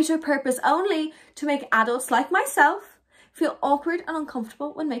no greater purpose only to make adults like myself feel awkward and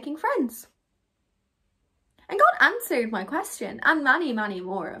uncomfortable when making friends. And God answered my question and many, many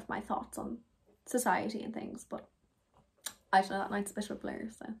more of my thoughts on society and things, but I don't know, that night's a bit of a blur,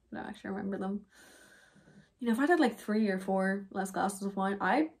 so I don't actually remember them. You know, if I'd had like 3 or 4 less glasses of wine,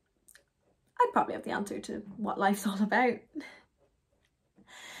 I'd probably have the answer to what life's all about.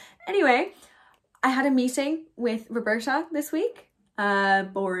 Anyway, I had a meeting with Roberta this week.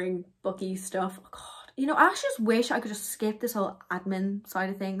 Boring, booky stuff. Oh God, you know, I actually just wish I could just skip this whole admin side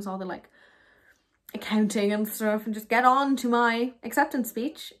of things, all the like accounting and stuff, and just get on to my acceptance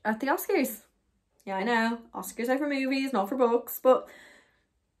speech at the Oscars. Yeah, I know, Oscars are for movies, not for books, but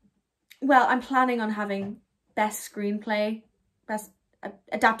well, I'm planning on having best screenplay, best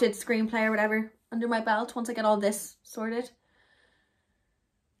adapted screenplay or whatever under my belt once I get all this sorted.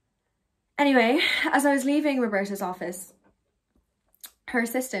 Anyway, as I was leaving Roberta's office, her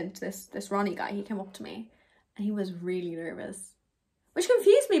assistant, this Ronnie guy, he came up to me and he was really nervous, which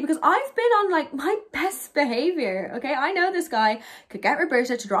confused me because I've been on like my best behavior. Okay, I know this guy could get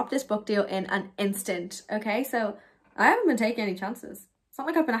Roberta to drop this book deal in an instant. Okay, so I haven't been taking any chances. It's not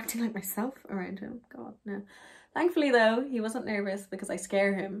like I've been acting like myself around him. God, no. Thankfully though, he wasn't nervous because I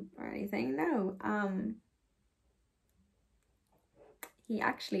scare him or anything. No, he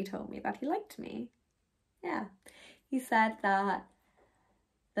actually told me that he liked me. Yeah, he said that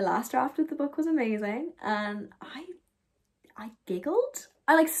the last draft of the book was amazing, and I giggled.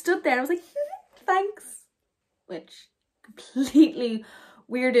 I like stood there and I was like, thanks, which completely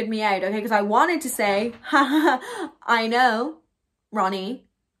weirded me out, okay, because I wanted to say, haha, I know, Ronnie,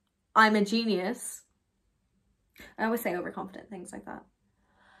 I'm a genius. I always say overconfident things like that.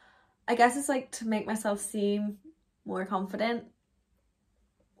 I guess it's like to make myself seem more confident,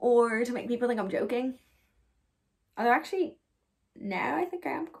 or to make people think I'm joking. Although actually, now I think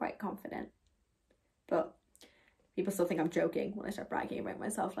I am quite confident. But people still think I'm joking when I start bragging about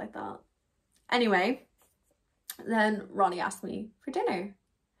myself like that. Anyway, then Ronnie asked me for dinner.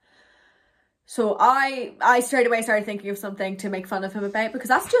 So I straight away started thinking of something to make fun of him about, because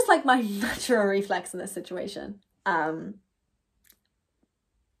that's just like my natural reflex in this situation.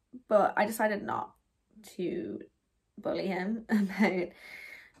 But I decided not to bully him about,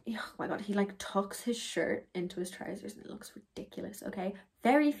 oh my god, he like tucks his shirt into his trousers and it looks ridiculous, okay?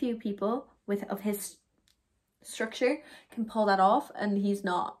 Very few people of his structure can pull that off, and he's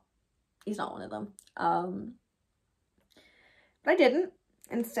not one of them. But I didn't.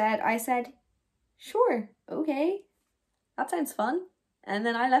 Instead, I said, sure, okay, that sounds fun. And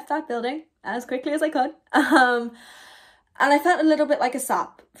then I left that building as quickly as I could. And I felt a little bit like a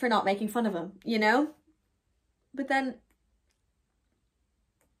sap for not making fun of him, you know? But then,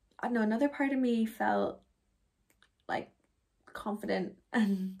 I don't know, another part of me felt like confident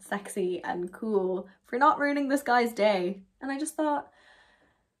and sexy and cool for not ruining this guy's day. And I just thought,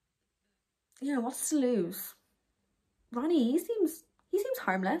 you know, what's to lose? Ronnie, he seems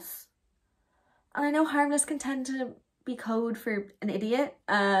harmless. And I know harmless can tend to be code for an idiot.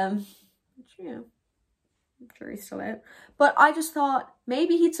 Which, you know, I'm sure he's still out. But I just thought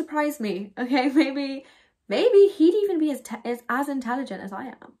maybe he'd surprise me. Okay, maybe he'd even be as intelligent as I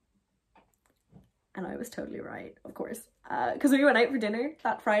am. And I was totally right, of course. Because we went out for dinner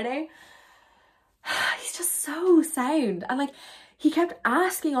that Friday. He's just so sound. And like, he kept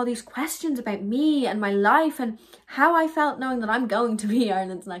asking all these questions about me and my life and how I felt knowing that I'm going to be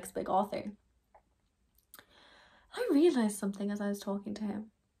Ireland's next big author. I realised something as I was talking to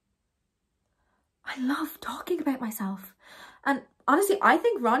him. I love talking about myself. And honestly, I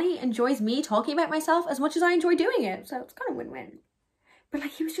think Ronnie enjoys me talking about myself as much as I enjoy doing it. So it's kind of win-win. But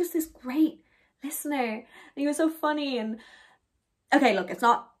like, he was just this great listener. And he was so funny. And okay, look, it's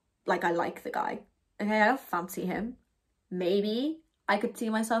not like I like the guy. Okay, I don't fancy him. Maybe I could see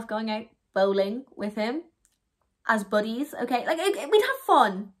myself going out bowling with him as buddies. Okay, like we'd have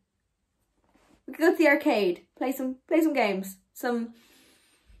fun. We could go to the arcade, play some games, some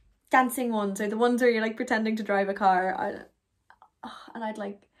dancing ones, or the ones where you're like pretending to drive a car. And I'd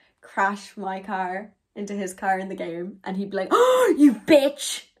like crash my car into his car in the game, and he'd be like, "Oh, you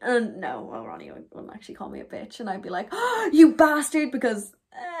bitch!" And no, well, Ronnie wouldn't actually call me a bitch, and I'd be like, "Oh, you bastard," because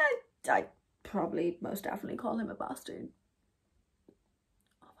I'd probably most definitely call him a bastard.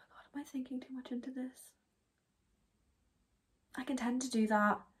 Oh my god, am I thinking too much into this? I can tend to do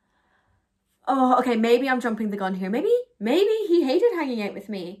that. Oh, okay, maybe I'm jumping the gun here. Maybe he hated hanging out with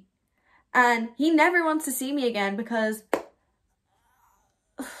me. And he never wants to see me again because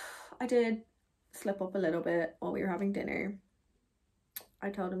I did slip up a little bit while we were having dinner. I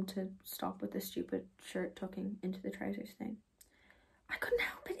told him to stop with this stupid shirt tucking into the trousers thing. I couldn't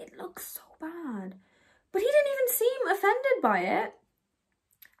help it. It looks so bad. But he didn't even seem offended by it.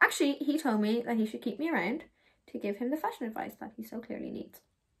 Actually, he told me that he should keep me around to give him the fashion advice that he so clearly needs.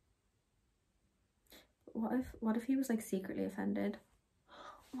 What if he was like secretly offended?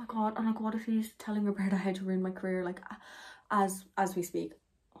 Oh my god, and like what if he's telling Roberta how to ruin my career like as we speak?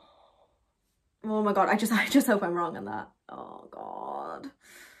 Oh my god, I just hope I'm wrong on that. Oh god.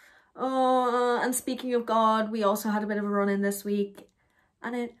 Oh, and speaking of God, we also had a bit of a run-in this week,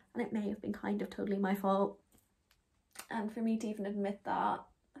 and it may have been kind of totally my fault. And for me to even admit that,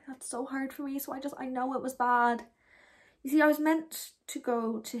 like, that's so hard for me, so I know it was bad. You see, I was meant to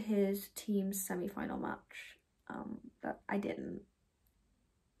go to his team's semi-final match, but I didn't.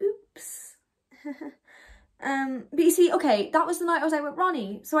 Oops. But you see, okay, that was the night I was out with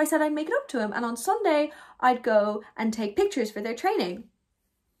Ronnie, so I said I'd make it up to him, and on Sunday I'd go and take pictures for their training.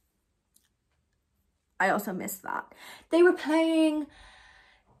 I also missed that. They were playing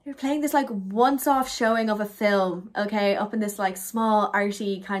this like once-off showing of a film, okay, up in this like small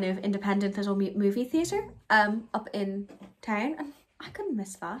arty kind of independent little movie theatre up in town, and I couldn't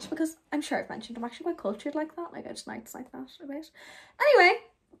miss that because I'm sure I've mentioned I'm actually quite cultured like that, like I just nights like that a bit. Anyway,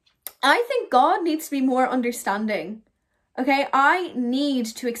 I think God needs to be more understanding, okay? I need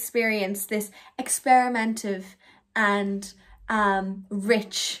to experience this experimentative and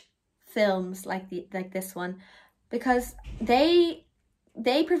rich films like this one, because they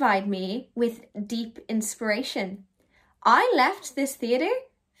provide me with deep inspiration. I left this theatre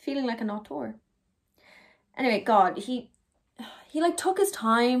feeling like an auteur. Anyway, God, he like took his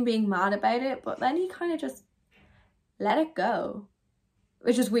time being mad about it, but then he kind of just let it go,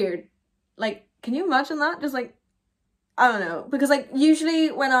 which is weird. Like, can you imagine that? Just like, I don't know, because like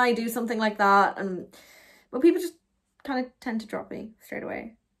usually when I do something like that, and well, people just kind of tend to drop me straight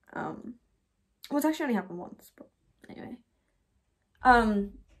away. Well, it's actually only happened once, but anyway.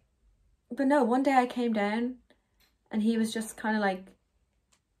 But no, one day I came down and he was just kind of like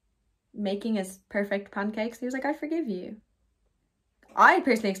making his perfect pancakes. He was like, I forgive you. I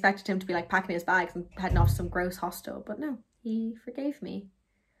personally expected him to be like packing his bags and heading off to some gross hostel, but no, he forgave me.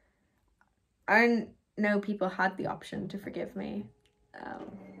 I don't know people had the option to forgive me.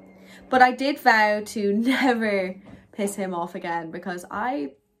 But I did vow to never piss him off again because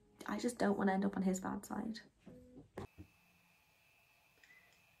I just don't want to end up on his bad side.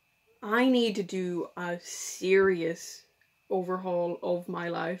 I need to do a serious overhaul of my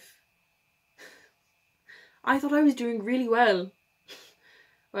life. I thought I was doing really well.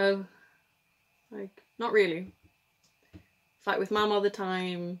 Well, like, not really. Fight with mom all the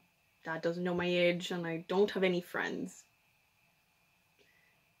time, dad doesn't know my age, and I don't have any friends.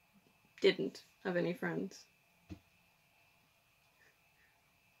 Didn't have any friends.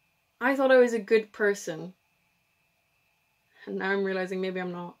 I thought I was a good person, and now I'm realizing maybe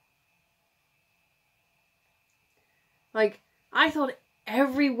I'm not. Like, I thought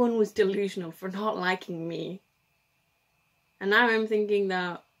everyone was delusional for not liking me. And now I'm thinking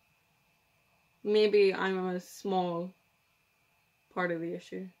that maybe I'm a small part of the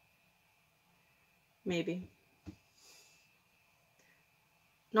issue. Maybe.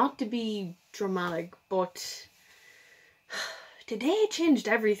 Not to be dramatic, but today changed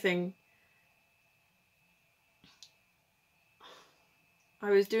everything.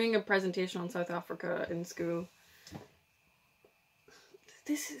 I was doing a presentation on South Africa in school.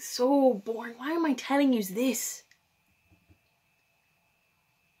 This is so boring. Why am I telling you this?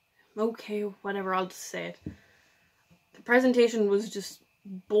 Okay, whatever, I'll just say it. The presentation was just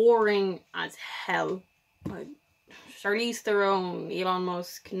boring as hell. Like, Charlize Theron, Elon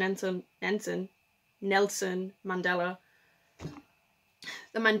Musk, Nelson Mandela.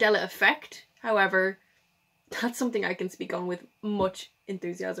 The Mandela effect, however, that's something I can speak on with much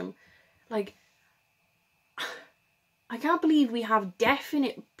enthusiasm. Like, I can't believe we have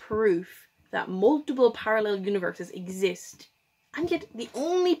definite proof that multiple parallel universes exist, and yet the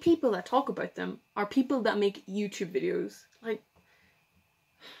only people that talk about them are people that make YouTube videos. Like,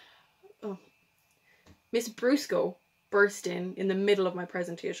 oh. Miss Brusco burst in the middle of my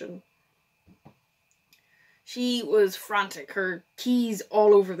presentation. She was frantic, her keys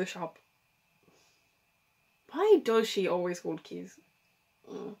all over the shop. Why does she always hold keys?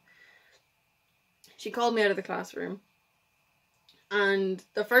 She called me out of the classroom, and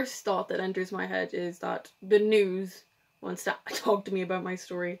the first thought that enters my head is that the news wants to talk to me about my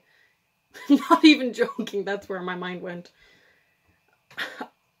story. Not even joking, that's where my mind went.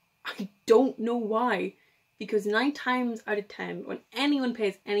 I don't know why, because 9 times out of 10, when anyone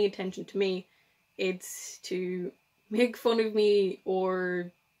pays any attention to me, it's to make fun of me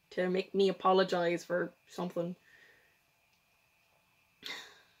or to make me apologize for something.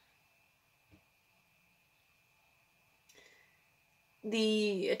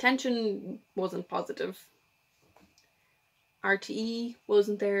 The attention wasn't positive. RTE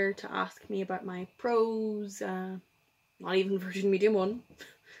wasn't there to ask me about my pros, not even Virgin Medium 1.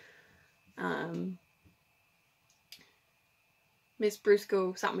 Miss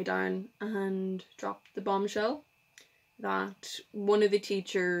Brusco sat me down and dropped the bombshell that one of the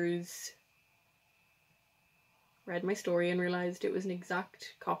teachers read my story and realised it was an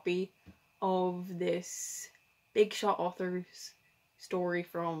exact copy of this big shot author's story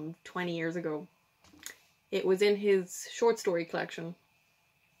from 20 years ago. It was in his short story collection.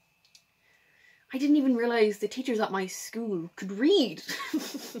 I didn't even realise the teachers at my school could read.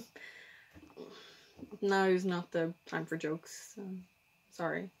 Now is not the time for jokes.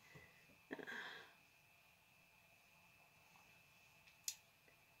 Sorry.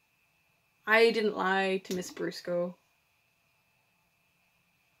 I didn't lie to Miss Brusco.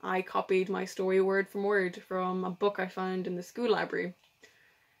 I copied my story word for word from a book I found in the school library.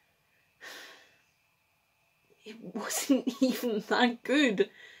 It wasn't even that good,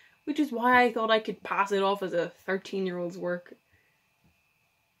 which is why I thought I could pass it off as a 13-year-old's work.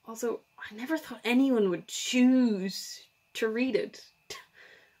 Also, I never thought anyone would choose to read it,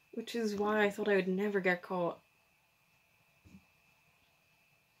 which is why I thought I would never get caught.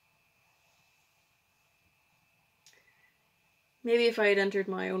 Maybe if I had entered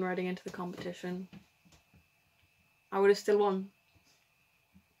my own writing into the competition, I would have still won.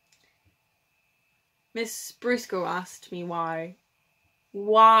 Miss Brusco asked me why.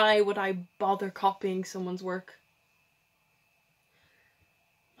 Why would I bother copying someone's work?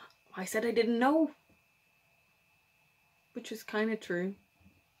 I said I didn't know. Which is kind of true.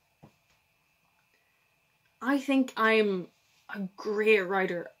 I think I'm a great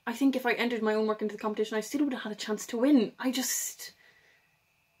writer. I think if I entered my own work into the competition, I still would have had a chance to win. I just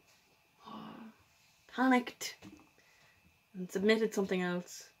panicked and submitted something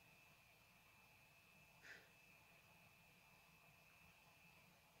else.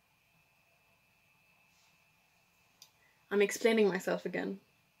 I'm explaining myself again.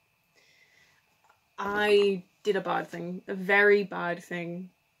 I did a bad thing, a very bad thing.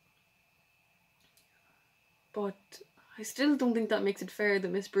 But I still don't think that makes it fair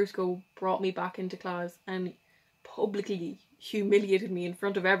that Miss Brusco brought me back into class and publicly humiliated me in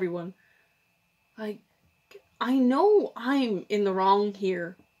front of everyone. Like, I know I'm in the wrong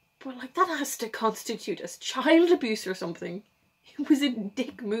here, but like that has to constitute as child abuse or something. It was a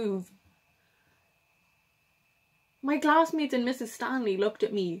dick move. My classmates and Mrs. Stanley looked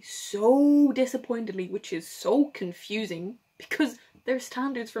at me so disappointedly, which is so confusing because their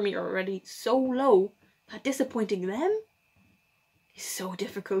standards for me are already so low that disappointing them is so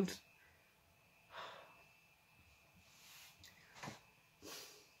difficult.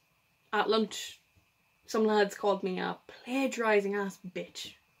 At lunch, some lads called me a plagiarising ass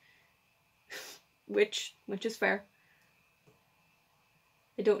bitch. which is fair.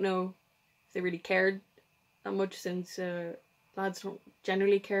 I don't know if they really cared that much, since lads don't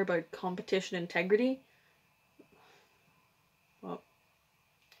generally care about competition integrity. Well,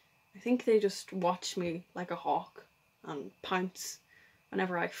 I think they just watch me like a hawk and pounce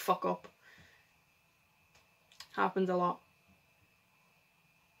whenever I fuck up. Happens a lot.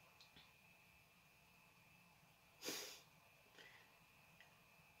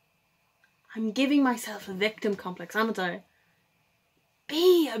 I'm giving myself a victim complex, haven't I?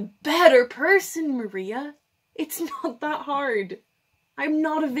 Be a better person, Maria. It's not that hard. I'm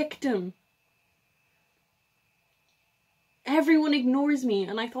not a victim. Everyone ignores me,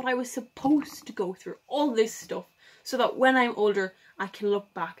 and I thought I was supposed to go through all this stuff so that when I'm older, I can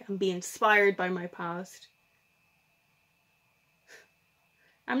look back and be inspired by my past.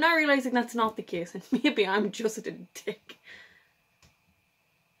 I'm now realising that's not the case, and maybe I'm just a dick.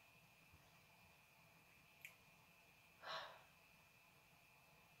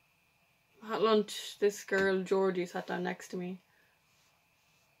 At lunch, this girl, Georgie, sat down next to me.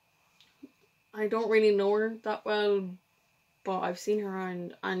 I don't really know her that well, but I've seen her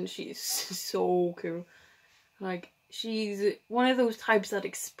around and she's so cool. Like, she's one of those types that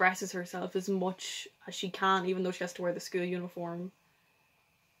expresses herself as much as she can, even though she has to wear the school uniform.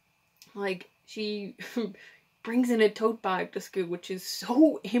 Like, she brings in a tote bag to school, which is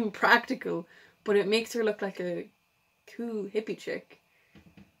so impractical, but it makes her look like a cool hippie chick.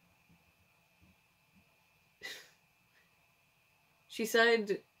 She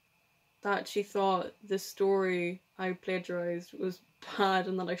said that she thought the story I plagiarised was bad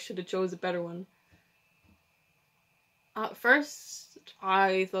and that I should have chose a better one. At first,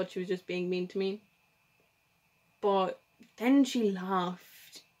 I thought she was just being mean to me. But then she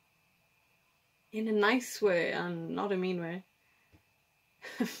laughed. In a nice way and not a mean way.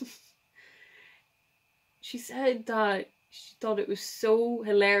 She said that she thought it was so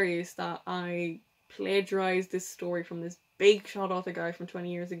hilarious that I plagiarised this story from this big shot author guy from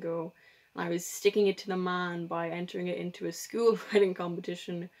 20 years ago. And I was sticking it to the man by entering it into a school writing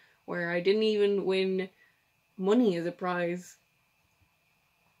competition where I didn't even win money as a prize.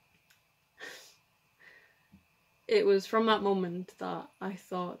 It was from that moment that I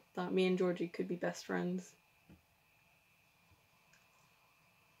thought that me and Georgie could be best friends.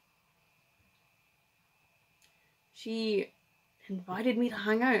 She invited me to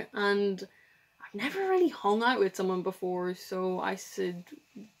hang out, and I've never really hung out with someone before, so I said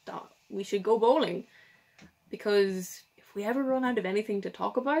that we should go bowling. Because if we ever run out of anything to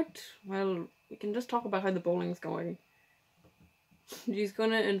talk about, well, we can just talk about how the bowling's going. She's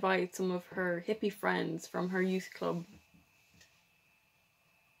gonna invite some of her hippie friends from her youth club.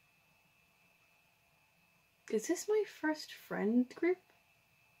 Is this my first friend group?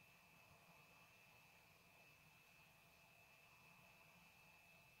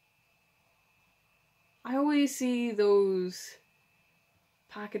 I always see those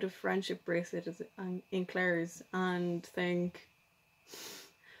packet of friendship bracelets in Claire's and think,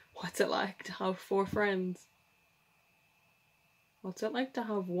 what's it like to have 4 friends? What's it like to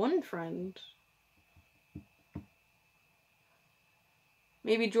have 1 friend?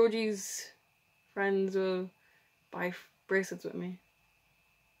 Maybe Georgie's friends will buy bracelets with me.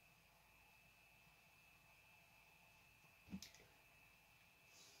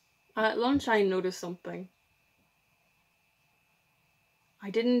 At lunch I noticed something.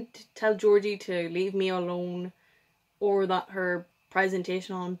 I didn't tell Georgie to leave me alone, or that her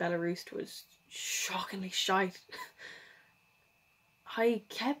presentation on Belarus was shockingly shite. I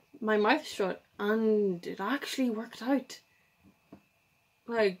kept my mouth shut and it actually worked out.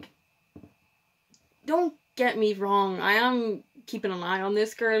 Like, don't get me wrong, I am keeping an eye on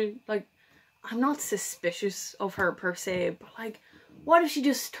this girl. Like, I'm not suspicious of her per se, but like, what if she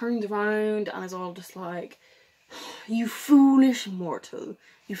just turns around and is all just like, you foolish mortal,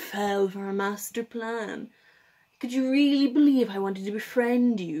 you fell for a master plan. Could you really believe I wanted to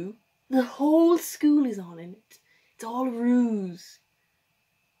befriend you? The whole school is on it. It's all a ruse.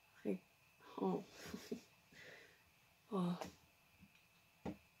 Like, oh. Oh.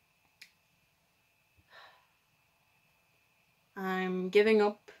 I'm giving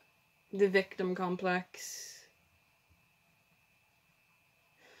up the victim complex.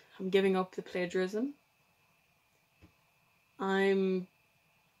 I'm giving up the plagiarism. I'm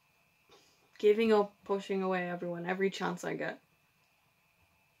giving up pushing away everyone every chance I get.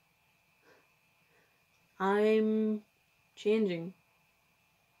 I'm changing.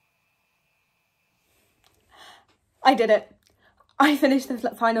 I did it. I finished the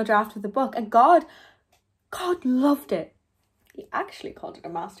final draft of the book, and God loved it. He actually called it a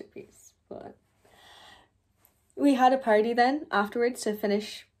masterpiece. But we had a party then afterwards to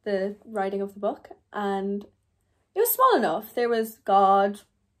finish the writing of the book, and it was small enough. There was God,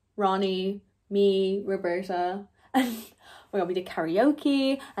 Ronnie, me, Roberta, and we did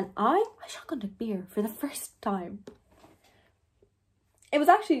karaoke, and I shotgunned a beer for the first time. It was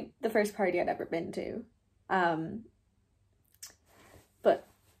actually the first party I'd ever been to. But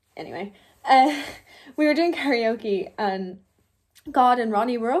anyway, we were doing karaoke, and God and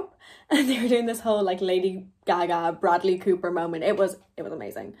Ronnie were up, and they were doing this whole like Lady Gaga, Bradley Cooper moment. It was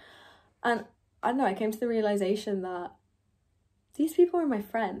amazing. And I don't know, I came to the realization that these people were my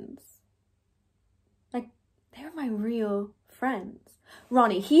friends. Like, they were my real friends.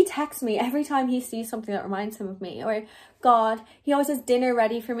 Ronnie, he texts me every time he sees something that reminds him of me. Or God, he always has dinner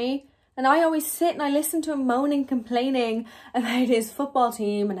ready for me. And I always sit and I listen to him moaning, complaining about his football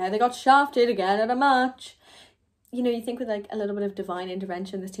team and how they got shafted again at a match. You know, you think with like a little bit of divine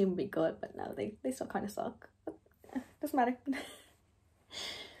intervention, this team would be good. But no, they still kind of suck. But doesn't matter.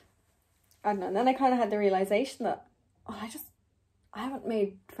 I don't know. And then I kind of had the realization that I haven't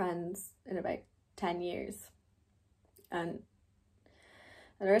made friends in about 10 years. And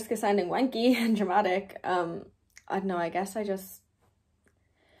at the risk of sounding wanky and dramatic, I don't know, I guess I just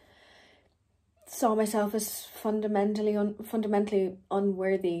saw myself as fundamentally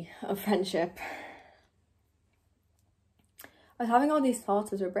unworthy of friendship. I was having all these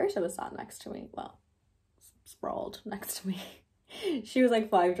thoughts as Roberta was sat next to me. Well, sprawled next to me. She was like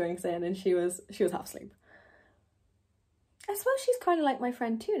 5 drinks in and she was half asleep. I suppose she's kind of like my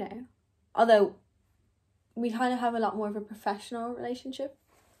friend too now. Although we kind of have a lot more of a professional relationship.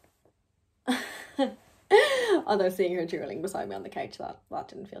 Although seeing her drooling beside me on the couch, that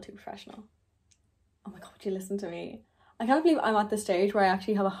didn't feel too professional. Oh my God, would you listen to me? I can't believe I'm at the stage where I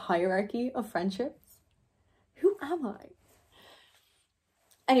actually have a hierarchy of friendships. Who am I?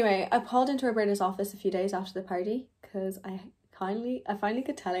 Anyway, I called into Roberta's office a few days after the party because I finally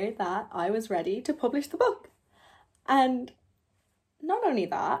could tell her that I was ready to publish the book. And not only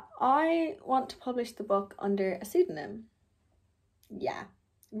that, I want to publish the book under a pseudonym. Yeah,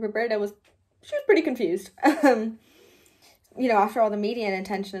 Roberta was pretty confused. You know, after all the media and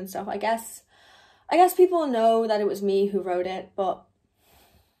attention and stuff, I guess people know that it was me who wrote it, but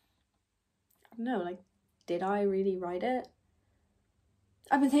I don't know, like, did I really write it?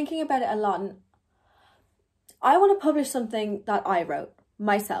 I've been thinking about it a lot, and I want to publish something that I wrote,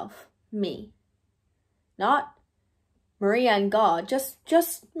 myself, me. Not Maria and God,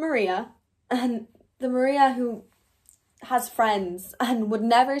 just Maria, and the Maria who has friends and would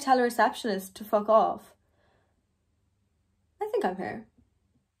never tell a receptionist to fuck off. I think I'm her.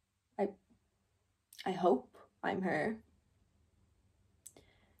 I hope I'm her.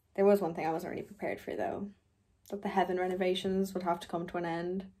 There was one thing I wasn't really prepared for though, that the heaven renovations would have to come to an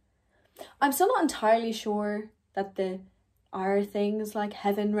end. I'm still not entirely sure that there are things like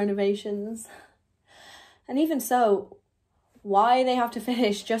heaven renovations. And even so, why they have to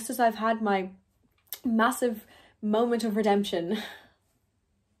finish just as I've had my massive moment of redemption.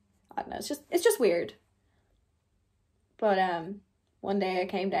 I don't know, it's just weird. But one day I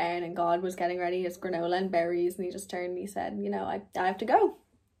came down and God was getting ready his granola and berries, and he just turned and he said, you know, I have to go.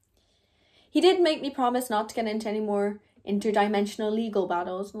 He did make me promise not to get into any more interdimensional legal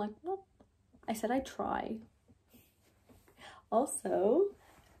battles. I'm like, no. I said I'd try. Also,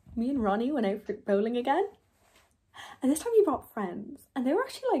 me and Ronnie went out for bowling again. And this time he brought friends. And they were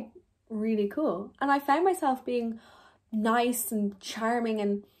actually like really cool. And I found myself being nice and charming,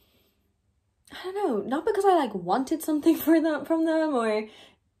 and I don't know, not because I like wanted something from them, or,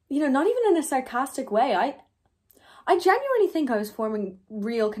 you know, not even in a sarcastic way. I genuinely think I was forming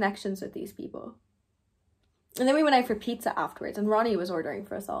real connections with these people. And then we went out for pizza afterwards, and Ronnie was ordering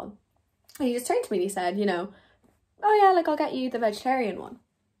for us all. And he just turned to me and he said, you know, oh yeah, like I'll get you the vegetarian one.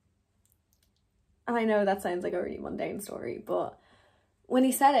 And I know that sounds like a really mundane story, but when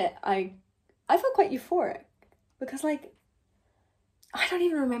he said it, I felt quite euphoric, because like, I don't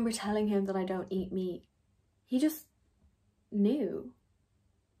even remember telling him that I don't eat meat. He just knew.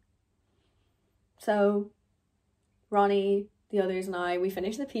 So Ronnie, the others and I, we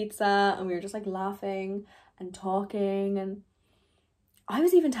finished the pizza and we were just like laughing and talking, and I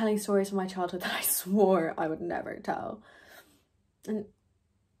was even telling stories from my childhood that I swore I would never tell. And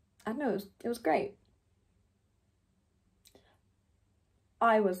I don't know, it was great.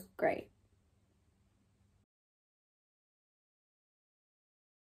 I was great.